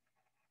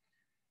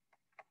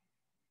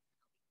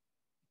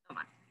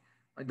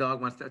 My dog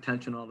wants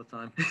attention all the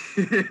time.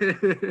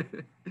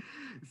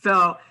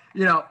 So,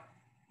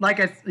 like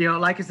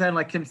I said,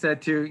 like Tim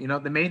said too,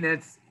 the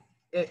maintenance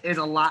is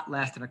a lot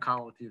less than a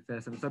cobbled tube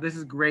system. So this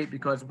is great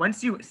because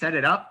once you set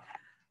it up,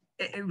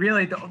 it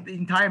really, the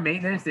entire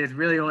maintenance is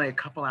really only a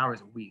couple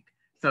hours a week.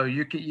 So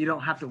you don't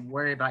have to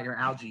worry about your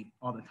algae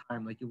all the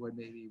time like you would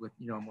maybe with,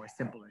 more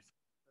simpler.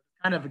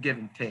 It's kind of a give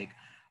and take.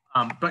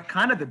 But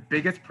kind of the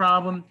biggest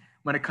problem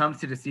when it comes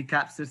to the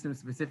CCAP system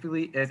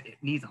specifically is it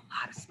needs a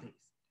lot of space.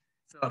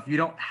 So if you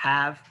don't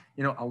have,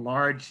 a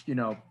large,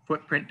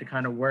 footprint to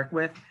kind of work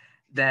with,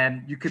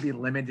 then you could be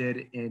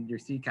limited in your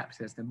CCAP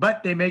system.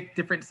 But they make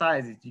different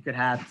sizes. You could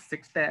have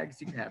 6 bags,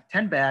 you could have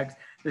 10 bags.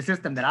 The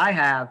system that I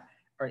have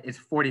is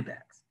 40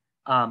 bags.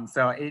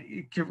 So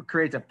it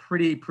creates a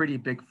pretty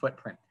big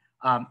footprint.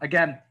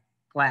 Again,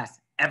 glass,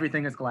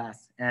 everything is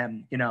glass.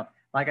 And,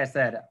 like I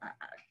said, I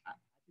can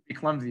be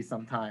clumsy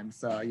sometimes.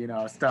 So,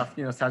 stuff,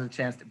 has a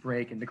chance to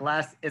break, and the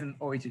glass isn't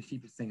always the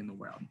cheapest thing in the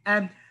world.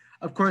 And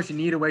of course you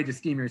need a way to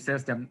steam your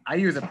system. I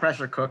use a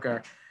pressure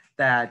cooker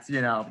that's,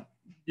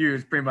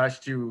 used pretty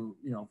much to,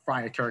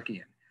 fry a turkey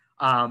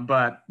in.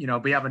 But,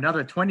 we have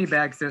another 20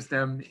 bag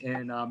system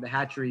in the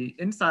hatchery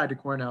inside the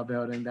Cornell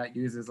building that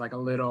uses like a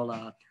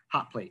little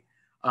hot plate.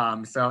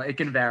 So it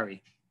can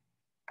vary.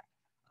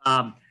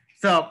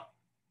 So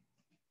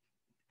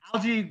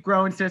algae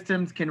growing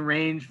systems can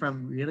range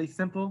from really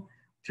simple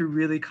to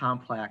really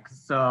complex.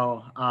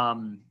 So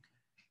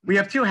we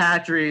have 2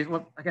 hatcheries,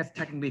 well, I guess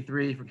technically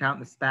 3 if we're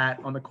counting the SPAT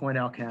on the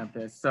Cornell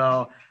campus.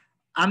 So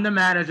I'm the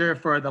manager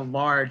for the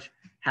large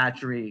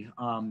hatchery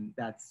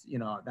that's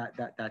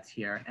that's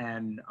here,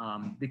 and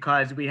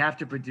because we have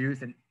to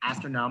produce an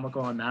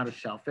astronomical amount of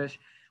shellfish,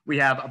 we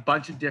have a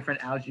bunch of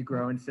different algae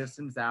growing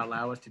systems that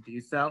allow us to do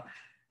so.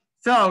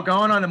 So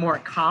going on the more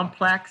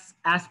complex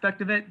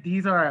aspect of it,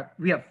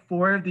 we have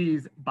 4 of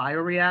these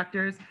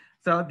bioreactors.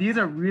 So these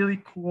are really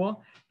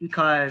cool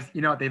because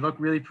they look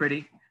really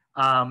pretty,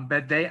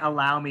 but they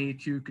allow me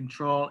to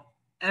control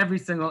every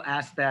single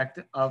aspect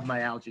of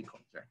my algae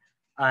culture.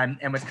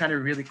 And what's kind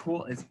of really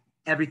cool is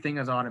everything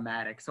is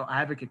automatic. So I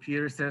have a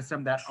computer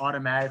system that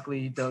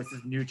automatically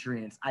doses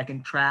nutrients. I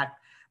can track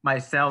my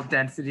cell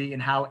density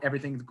and how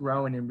everything's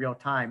growing in real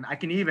time. I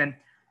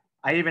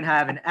even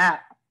have an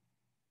app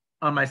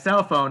on my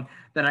cell phone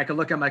that I can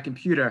look at my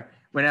computer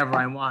whenever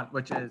I want,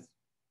 which is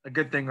a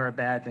good thing or a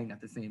bad thing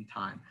at the same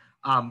time.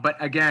 But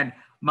again,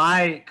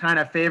 my kind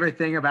of favorite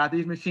thing about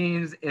these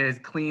machines is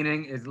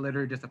cleaning is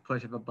literally just a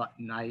push of a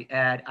button.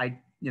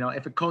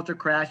 If a culture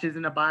crashes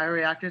in a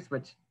bioreactors,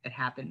 which it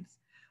happens,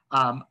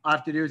 all I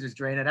have to do is just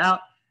drain it out.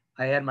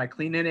 I add my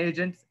cleaning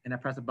agents and I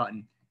press a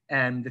button,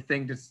 and the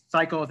thing just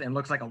cycles and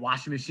looks like a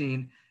washing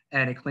machine,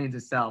 and it cleans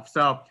itself.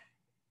 So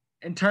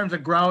in terms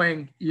of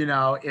growing,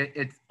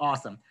 it's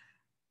awesome.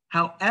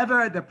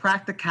 However, the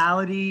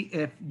practicality,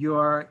 if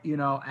you're,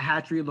 a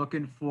hatchery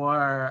looking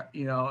for,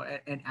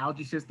 an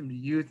algae system to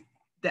use,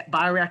 that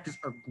bioreactors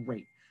are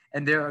great,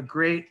 and they're a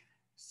great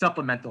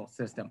supplemental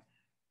system.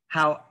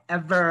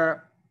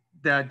 However,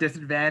 the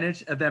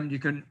disadvantage of them, you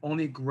can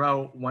only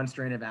grow 1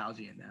 strain of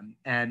algae in them,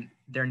 and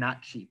they're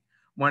not cheap.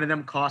 One of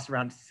them costs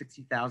around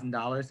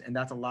 $60,000, and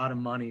that's a lot of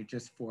money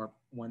just for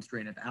 1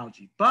 strain of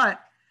algae.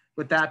 But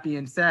with that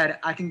being said,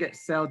 I can get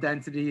cell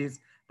densities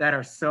that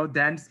are so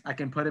dense, I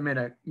can put them in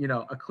a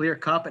clear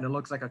cup, and it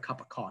looks like a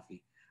cup of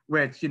coffee,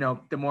 which,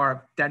 the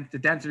more dense, the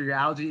denser your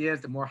algae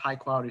is, the more high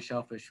quality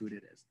shellfish food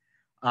it is.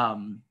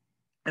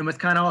 And what's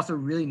kind of also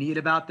really neat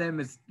about them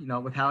is,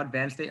 with how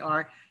advanced they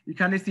are, you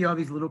kind of see all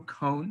these little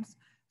cones.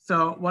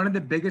 So one of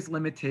the biggest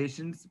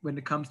limitations when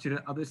it comes to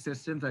the other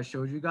systems I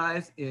showed you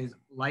guys is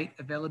light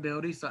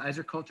availability. So as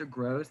your culture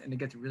grows and it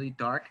gets really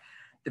dark,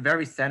 the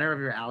very center of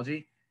your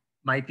algae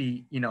might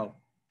be, you know,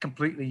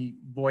 completely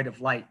void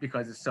of light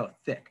because it's so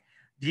thick.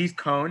 These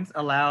cones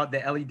allow the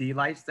LED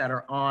lights that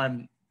are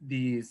on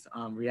these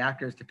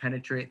reactors to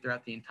penetrate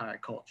throughout the entire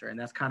culture. And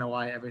that's kind of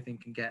why everything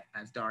can get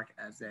as dark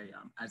as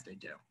they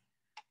do.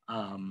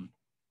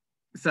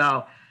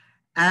 So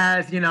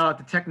as you know,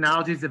 the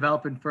technology is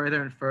developing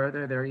further and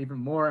further, there are even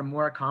more and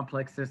more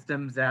complex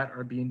systems that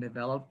are being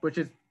developed, which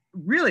is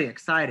really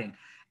exciting.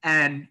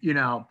 And, you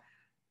know,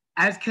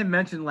 as Kim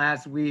mentioned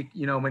last week,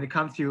 you know, when it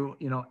comes to,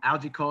 you know,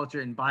 algae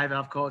culture and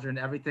bivalve culture and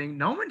everything,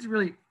 no one's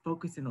really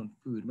focusing on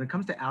food. When it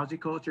comes to algae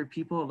culture,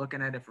 people are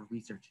looking at it for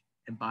research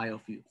and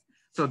biofuels.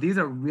 So these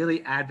are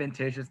really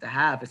advantageous to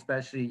have,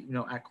 especially, you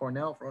know, at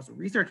Cornell for also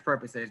research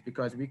purposes,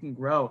 because we can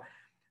grow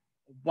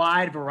a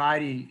wide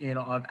variety, you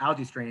know, of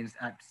algae strains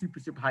at super,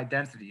 super high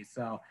densities.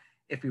 So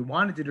if we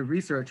wanted to do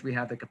research, we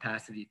have the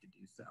capacity to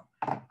do so.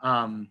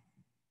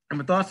 And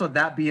with also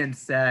that being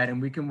said,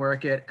 and we can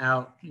work it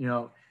out, you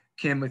know,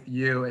 Kim, with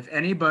you, if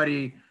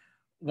anybody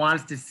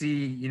wants to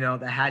see, you know,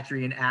 the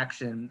hatchery in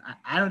action,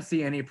 I don't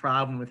see any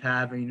problem with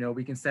having, you know,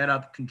 we can set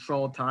up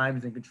controlled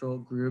times and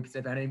controlled groups.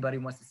 If anybody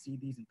wants to see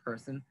these in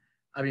person,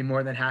 I'd be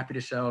more than happy to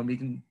show, and we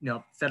can, you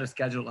know, set a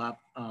schedule up,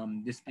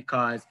 just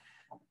because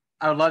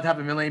I would love to have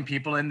 1 million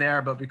people in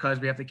there, but because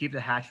we have to keep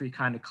the hatchery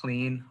kind of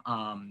clean,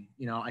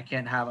 you know, I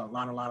can't have a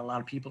lot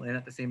of people in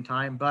at the same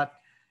time. But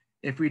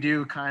if we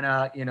do kind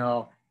of, you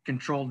know,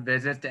 controlled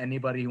visits to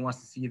anybody who wants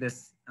to see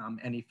this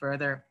any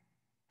further,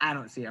 I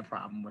don't see a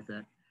problem with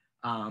it.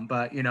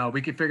 But, you know,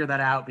 we could figure that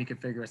out. We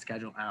could figure a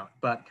schedule out.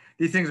 But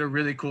these things are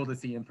really cool to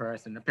see in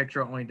person. The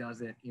picture only does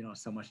it, you know,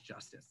 so much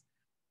justice.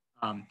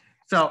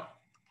 So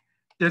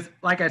there's,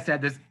 like I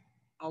said, there's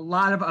a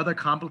lot of other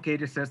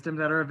complicated systems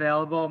that are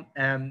available.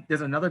 And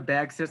there's another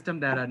bag system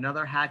that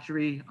another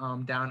hatchery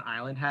down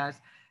island has.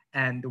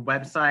 And the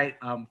website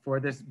for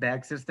this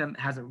bag system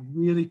has a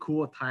really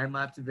cool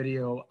time-lapse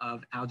video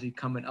of algae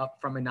coming up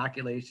from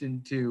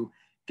inoculation to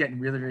getting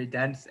really, really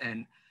dense.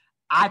 And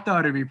I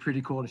thought it'd be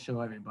pretty cool to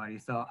show everybody.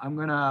 So I'm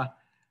gonna,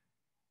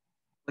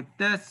 like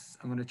this,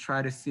 I'm gonna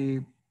try to see,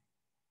 I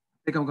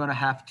think I'm gonna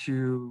have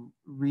to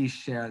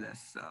reshare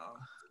this. So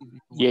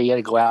yeah, you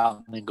gotta go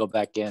out and then go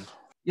back in.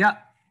 Yeah.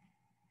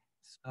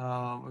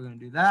 So we're gonna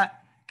do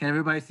that. Can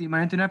everybody see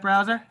my internet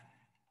browser?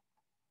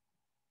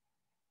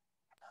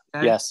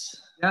 Okay. Yes.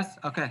 Yes,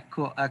 okay,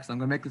 cool, excellent. I'm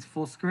gonna make this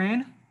full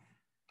screen.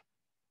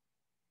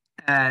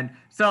 And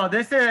so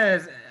this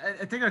is,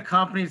 I think a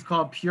company is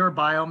called Pure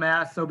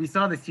Biomass. So we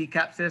saw the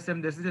CCAP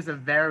system. This is just a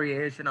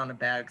variation on the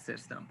bag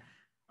system.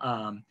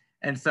 And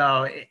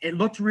so it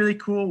looked really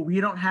cool.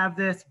 We don't have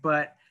this,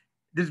 but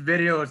this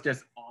video is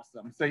just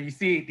awesome. So you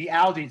see the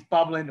algae is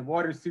bubbling, the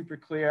water is super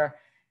clear.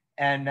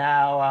 And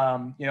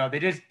now, you know, they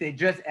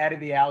just added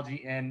the algae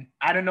in.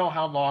 I don't know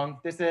how long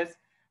this is,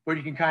 but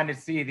you can kind of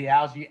see the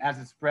algae as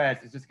it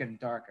spreads, it's just getting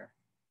darker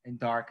and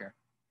darker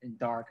and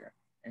darker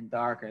and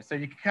darker. So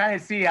you can kind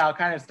of see how it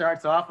kind of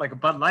starts off like a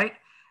Bud Light,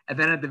 and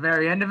then at the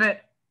very end of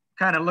it,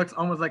 kind of looks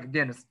almost like a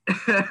Guinness.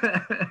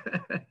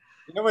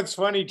 You know what's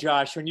funny,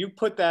 Josh? When you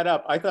put that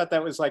up, I thought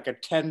that was like a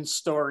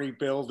 10-story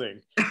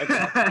building. And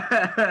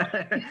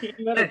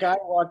then a guy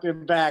walked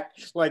in back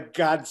like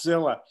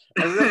Godzilla.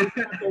 I really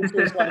thought this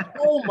was like,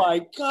 oh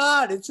my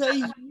God, it's a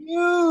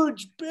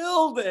huge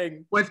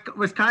building.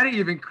 What's kind of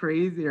even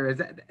crazier is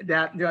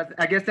that you know,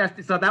 I guess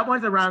that's, so that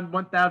one's around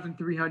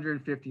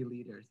 1,350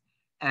 liters.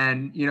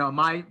 And, you know,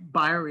 my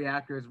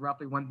bioreactor is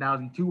roughly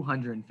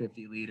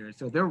 1,250 liters.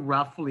 So they're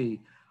roughly,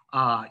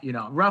 you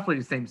know, roughly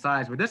the same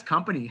size. But this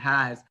company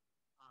has,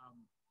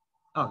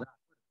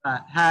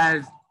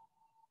 has,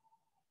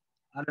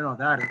 I don't know what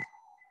that is.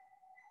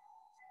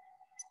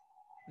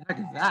 What the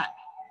heck is that?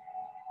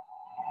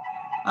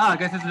 Oh, I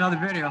guess it's another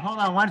video. Hold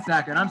on 1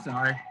 second. I'm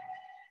sorry.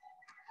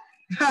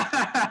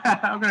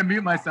 I'm going to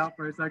mute myself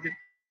for a second.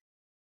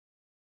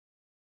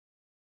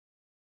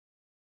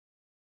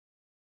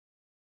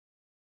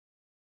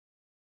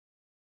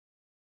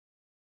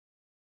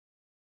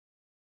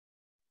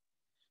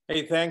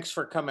 Hey, thanks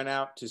for coming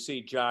out to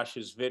see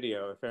Josh's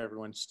video. If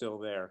everyone's still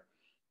there,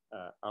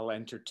 I'll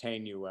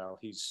entertain you while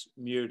he's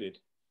muted.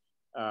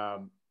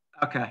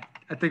 Okay,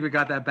 I think we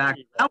got that back.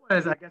 That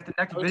was, I guess, the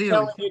next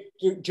video. Telling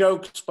you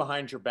jokes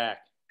behind your back.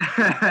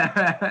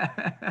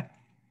 That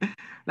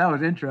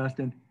was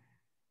interesting.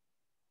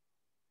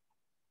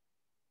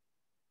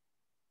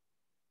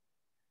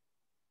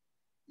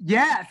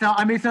 Yeah, so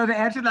I mean, so to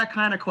answer that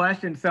kind of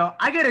question, so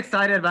I get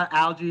excited about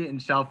algae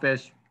and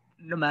shellfish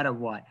no matter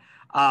what.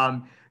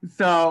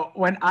 So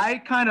when I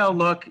kind of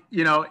look,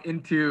 you know,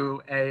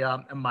 into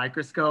a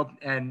microscope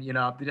and, you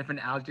know, the different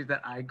algae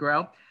that I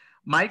grow,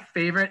 my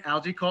favorite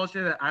algae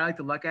culture that I like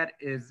to look at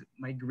is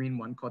my green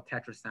one called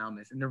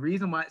Tetrasalmus. And the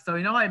reason why, so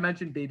you know, I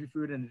mentioned baby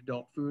food and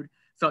adult food.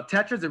 So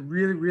Tetra is a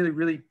really, really,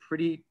 really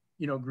pretty,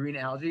 green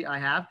algae I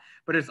have,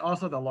 but it's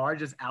also the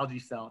largest algae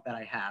cell that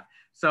I have.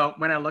 So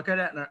when I look at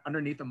it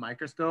underneath the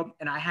microscope,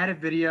 and I had a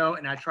video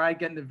and I tried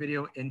getting the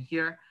video in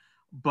here,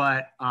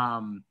 but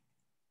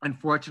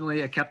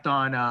unfortunately it kept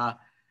on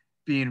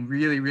being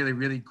really, really,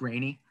 really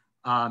grainy.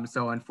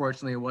 So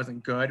unfortunately it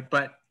wasn't good,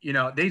 but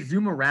they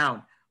zoom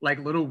around like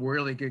little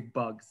whirligig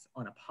bugs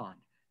on a pond.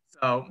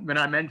 So when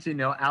I mentioned,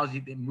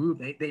 algae, they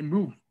move, they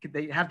move,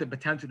 they have the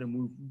potential to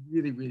move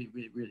really, really,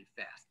 really, really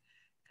fast.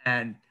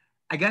 And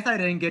I guess I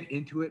didn't get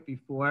into it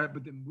before,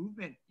 but the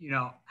movement,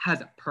 has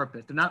a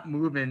purpose. They're not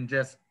moving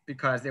just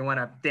because they want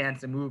to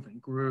dance and move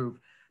and groove.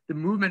 The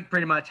movement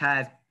pretty much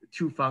has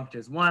two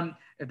functions. One,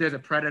 if there's a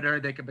predator,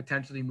 they could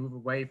potentially move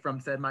away from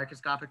said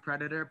microscopic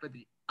predator. But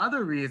the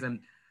other reason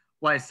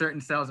why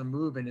certain cells are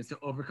moving is to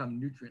overcome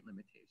nutrient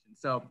limitations.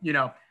 So,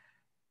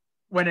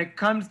 when it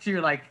comes to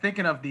like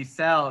thinking of these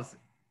cells,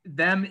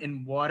 them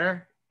in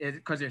water, is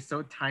because they're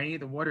so tiny,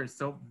 the water is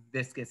so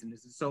viscous and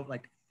this is so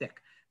like thick.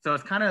 So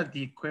it's kind of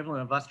the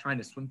equivalent of us trying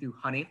to swim through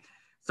honey.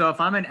 So if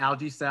I'm an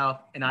algae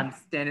cell and I'm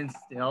standing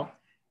still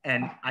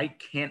and I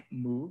can't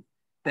move,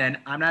 then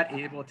I'm not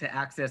able to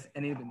access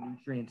any of the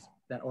nutrients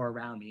that are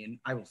around me and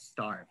I will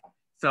starve.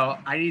 So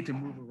I need to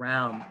move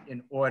around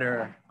in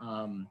order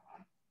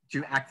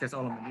to access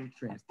all of the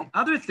nutrients. The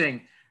other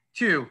thing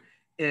too,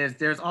 is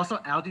there's also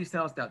algae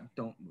cells that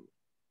don't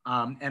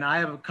move. And I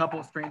have a couple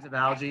of strains of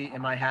algae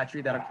in my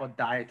hatchery that are called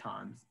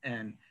diatoms.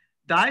 And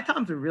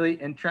diatoms are really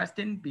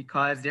interesting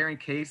because they're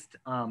encased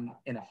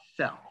in a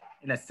shell,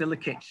 in a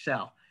silicate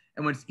shell.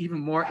 And what's even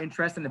more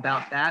interesting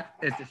about that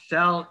is the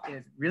shell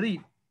is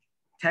really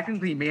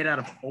technically made out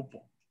of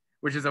opal,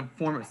 which is a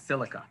form of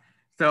silica.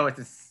 So it's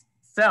a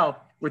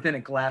cell within a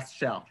glass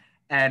shell.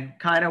 And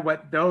kind of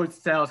what those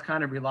cells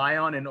kind of rely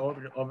on in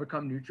order to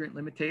overcome nutrient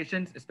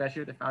limitations,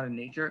 especially if they're found in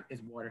nature,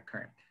 is water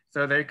current.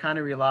 So they kind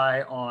of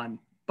rely on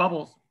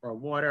bubbles or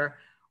water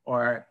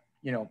or,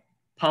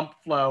 pump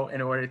flow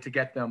in order to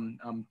get them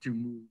to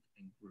move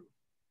and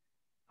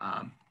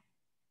groove.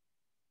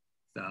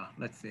 So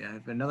let's see, I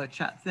have another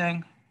chat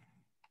thing.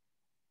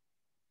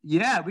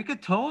 Yeah, we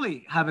could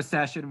totally have a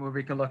session where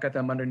we can look at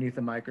them underneath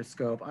the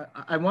microscope.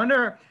 I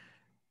wonder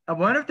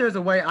if there's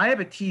a way. I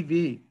have a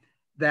TV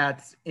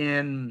that's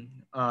in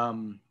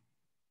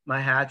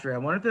my hatchery. I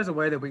wonder if there's a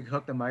way that we can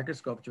hook the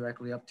microscope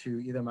directly up to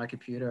either my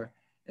computer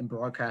and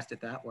broadcast it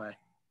that way.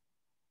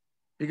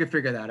 We could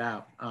figure that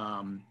out.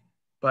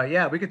 But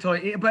yeah, we could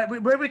totally, but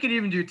what we could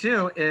even do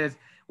too is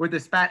with the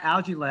SPAT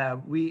Algae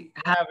Lab, we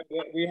have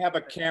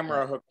a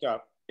camera hooked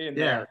up in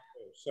there.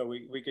 So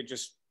we could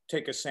just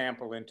take a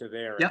sample into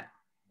there and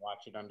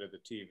watch it under the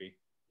TV.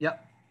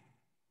 Yep.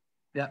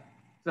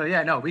 So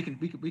yeah, no, we can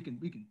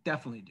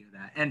definitely do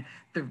that, and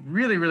they're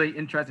really, really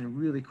interesting,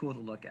 really cool to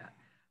look at,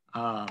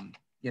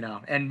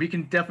 and we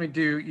can definitely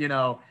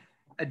do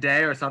a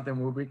day or something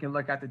where we can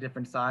look at the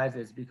different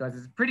sizes because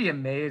it's pretty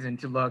amazing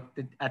to look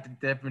at the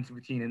difference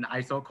between an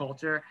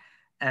isoculture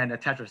and a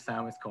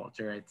Tetrasaurus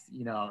culture. It's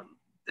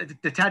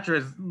the Tetra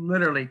is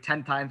literally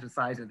 10 times the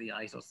size of the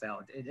iso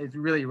cell. It's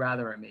really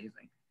rather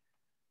amazing.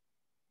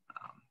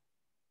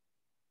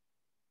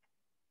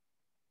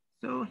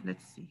 So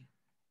let's see.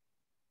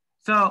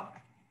 So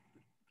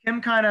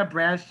Kim kind of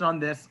branched on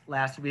this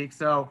last week.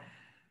 So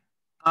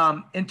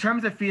in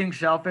terms of feeding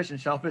shellfish and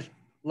shellfish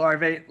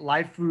larvae,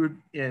 live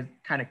food is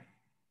kind of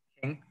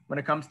king when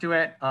it comes to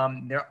it.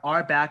 There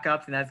are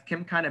backups. And as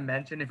Kim kind of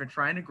mentioned, if you're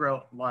trying to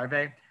grow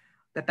larvae,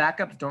 the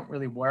backups don't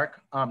really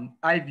work.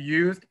 I've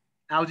used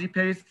algae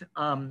paste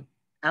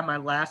at my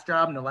last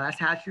job in the last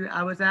hatchery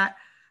I was at,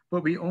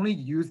 but we only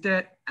used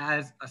it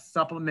as a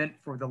supplement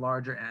for the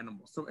larger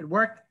animals. So it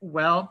worked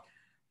well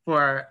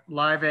for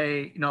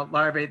larvae,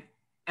 larvae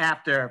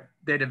after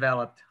they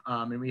developed,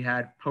 and we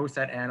had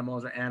post-set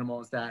animals or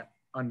animals that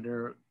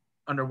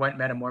underwent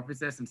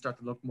metamorphosis and start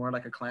to look more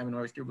like a clam and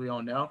oyster, we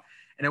all know.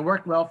 And it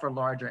worked well for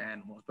larger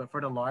animals, but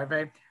for the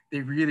larvae,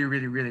 they really,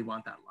 really, really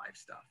want that live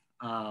stuff.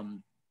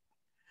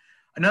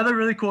 Another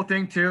really cool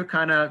thing too,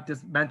 kind of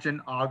just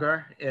mentioned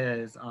auger,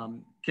 is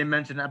Kim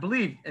mentioned, I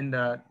believe in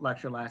the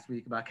lecture last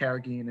week about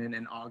carrageenan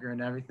and auger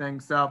and everything.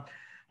 So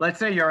let's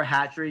say you're a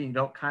hatchery, you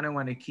don't kind of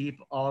want to keep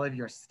all of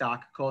your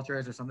stock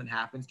cultures or something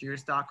happens to your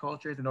stock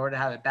cultures. In order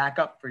to have a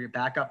backup for your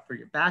backup for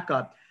your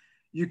backup,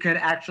 you can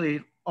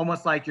actually,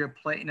 almost like you're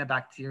plating a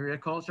bacteria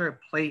culture,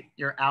 plate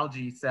your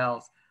algae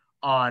cells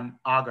on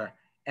auger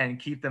and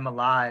keep them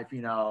alive,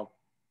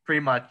 pretty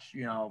much,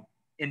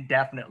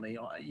 indefinitely.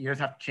 You just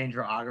have to change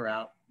your auger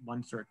out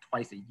once or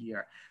twice a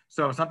year.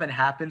 So if something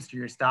happens to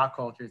your stock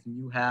cultures and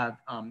you have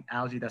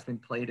algae that's been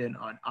plated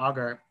on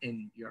auger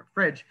in your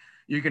fridge,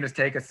 you can just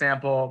take a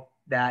sample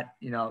that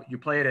you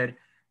plated,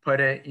 put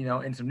it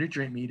in some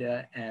nutrient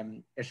media,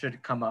 and it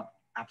should come up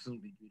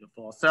absolutely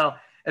beautiful. So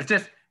it's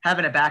just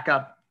having a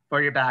backup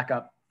for your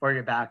backup for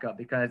your backup,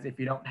 because if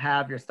you don't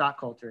have your stock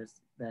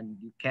cultures, then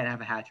you can't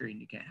have a hatchery and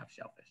you can't have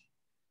shellfish.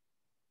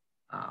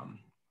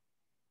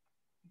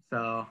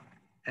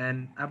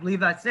 And I believe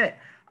that's it.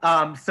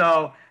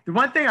 So the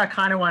one thing I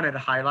kind of wanted to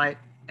highlight,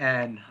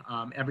 and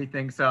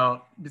everything.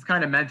 So just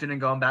kind of mentioning,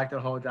 going back to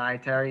the whole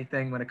dietary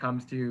thing when it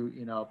comes to,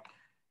 you know,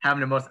 having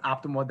the most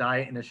optimal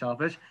diet in the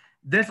shellfish.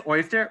 This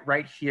oyster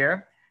right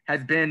here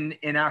has been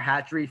in our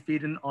hatchery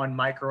feeding on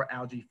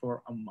microalgae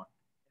for a month.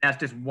 That's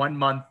just 1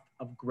 month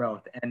of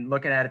growth. And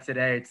looking at it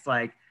today, it's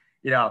like,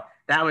 you know,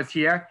 that was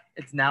here,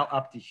 it's now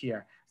up to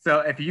here.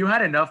 So if you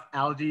had enough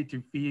algae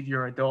to feed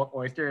your adult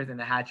oysters in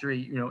the hatchery,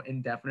 you know,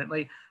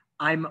 indefinitely,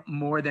 I'm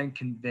more than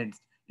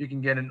convinced you can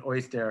get an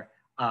oyster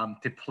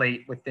to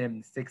plate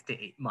within 6 to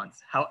 8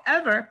 months.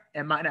 However,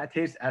 it might not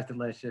taste as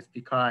delicious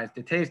because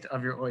the taste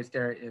of your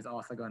oyster is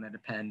also going to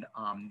depend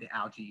on the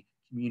algae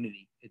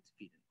community it's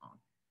feeding on.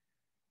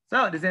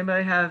 So does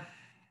anybody have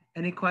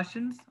any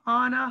questions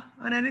on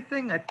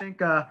anything? I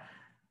think I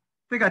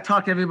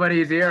talked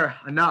everybody's ear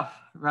enough,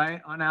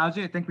 right, on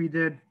algae. I think we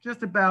did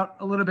just about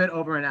a little bit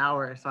over an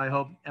hour. So I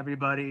hope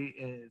everybody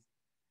is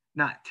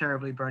not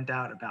terribly burnt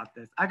out about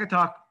this. I could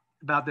talk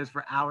about this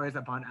for hours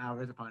upon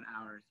hours upon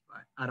hours,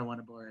 but I don't want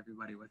to bore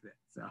everybody with it.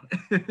 So,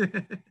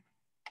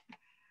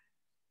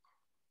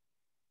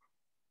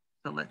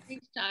 so let's.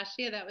 Thanks, Josh.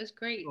 Yeah, that was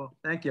great. Cool.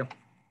 Thank you.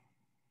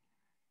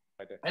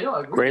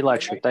 Great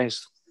lecture.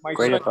 Thanks. My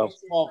Great son info.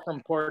 is all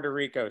from Puerto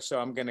Rico, so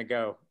I'm going to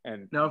go.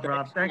 And No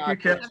problem. Thank you,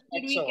 Kip. Have a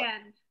good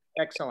weekend.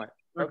 Excellent.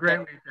 Have a great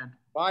weekend.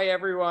 Bye,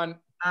 everyone.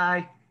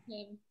 Bye.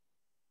 Yeah.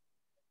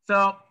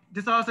 So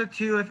just also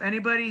too, if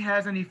anybody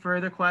has any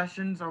further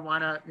questions or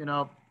want to, you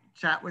know,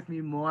 chat with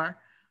me more,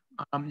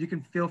 you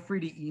can feel free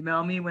to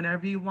email me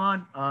whenever you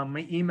want.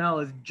 My email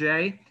is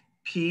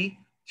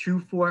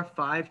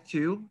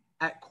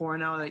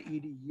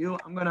jp2452@cornell.edu.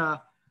 I'm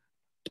gonna.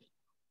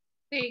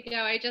 There you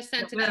go. I just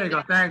sent it. There you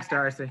go. Thanks,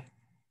 Darcy.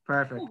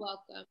 Perfect. You're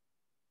welcome.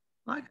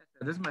 Like I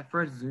said, this is my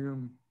first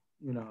Zoom,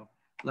 you know,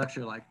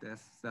 lecture like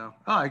this. So,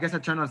 oh, I guess I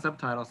turned on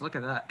subtitles. Look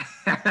at that.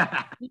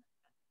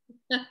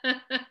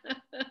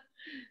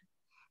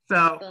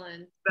 So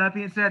Excellent. that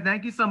being said,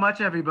 thank you so much,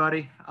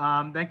 everybody.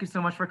 Thank you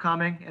so much for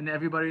coming, and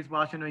everybody who's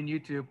watching on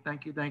YouTube.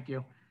 Thank you, thank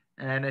you.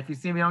 And if you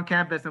see me on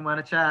campus and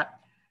want to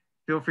chat,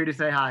 feel free to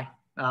say hi.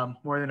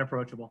 More than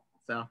approachable.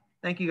 So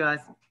thank you,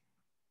 guys.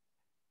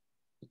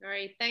 All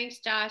right. Thanks,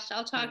 Josh.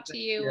 I'll talk to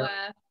you.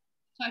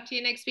 Talk to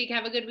you next week.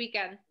 Have a good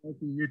weekend.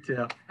 Thank you. You too.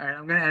 All right,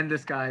 I'm gonna end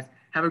this, guys.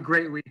 Have a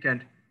great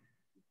weekend.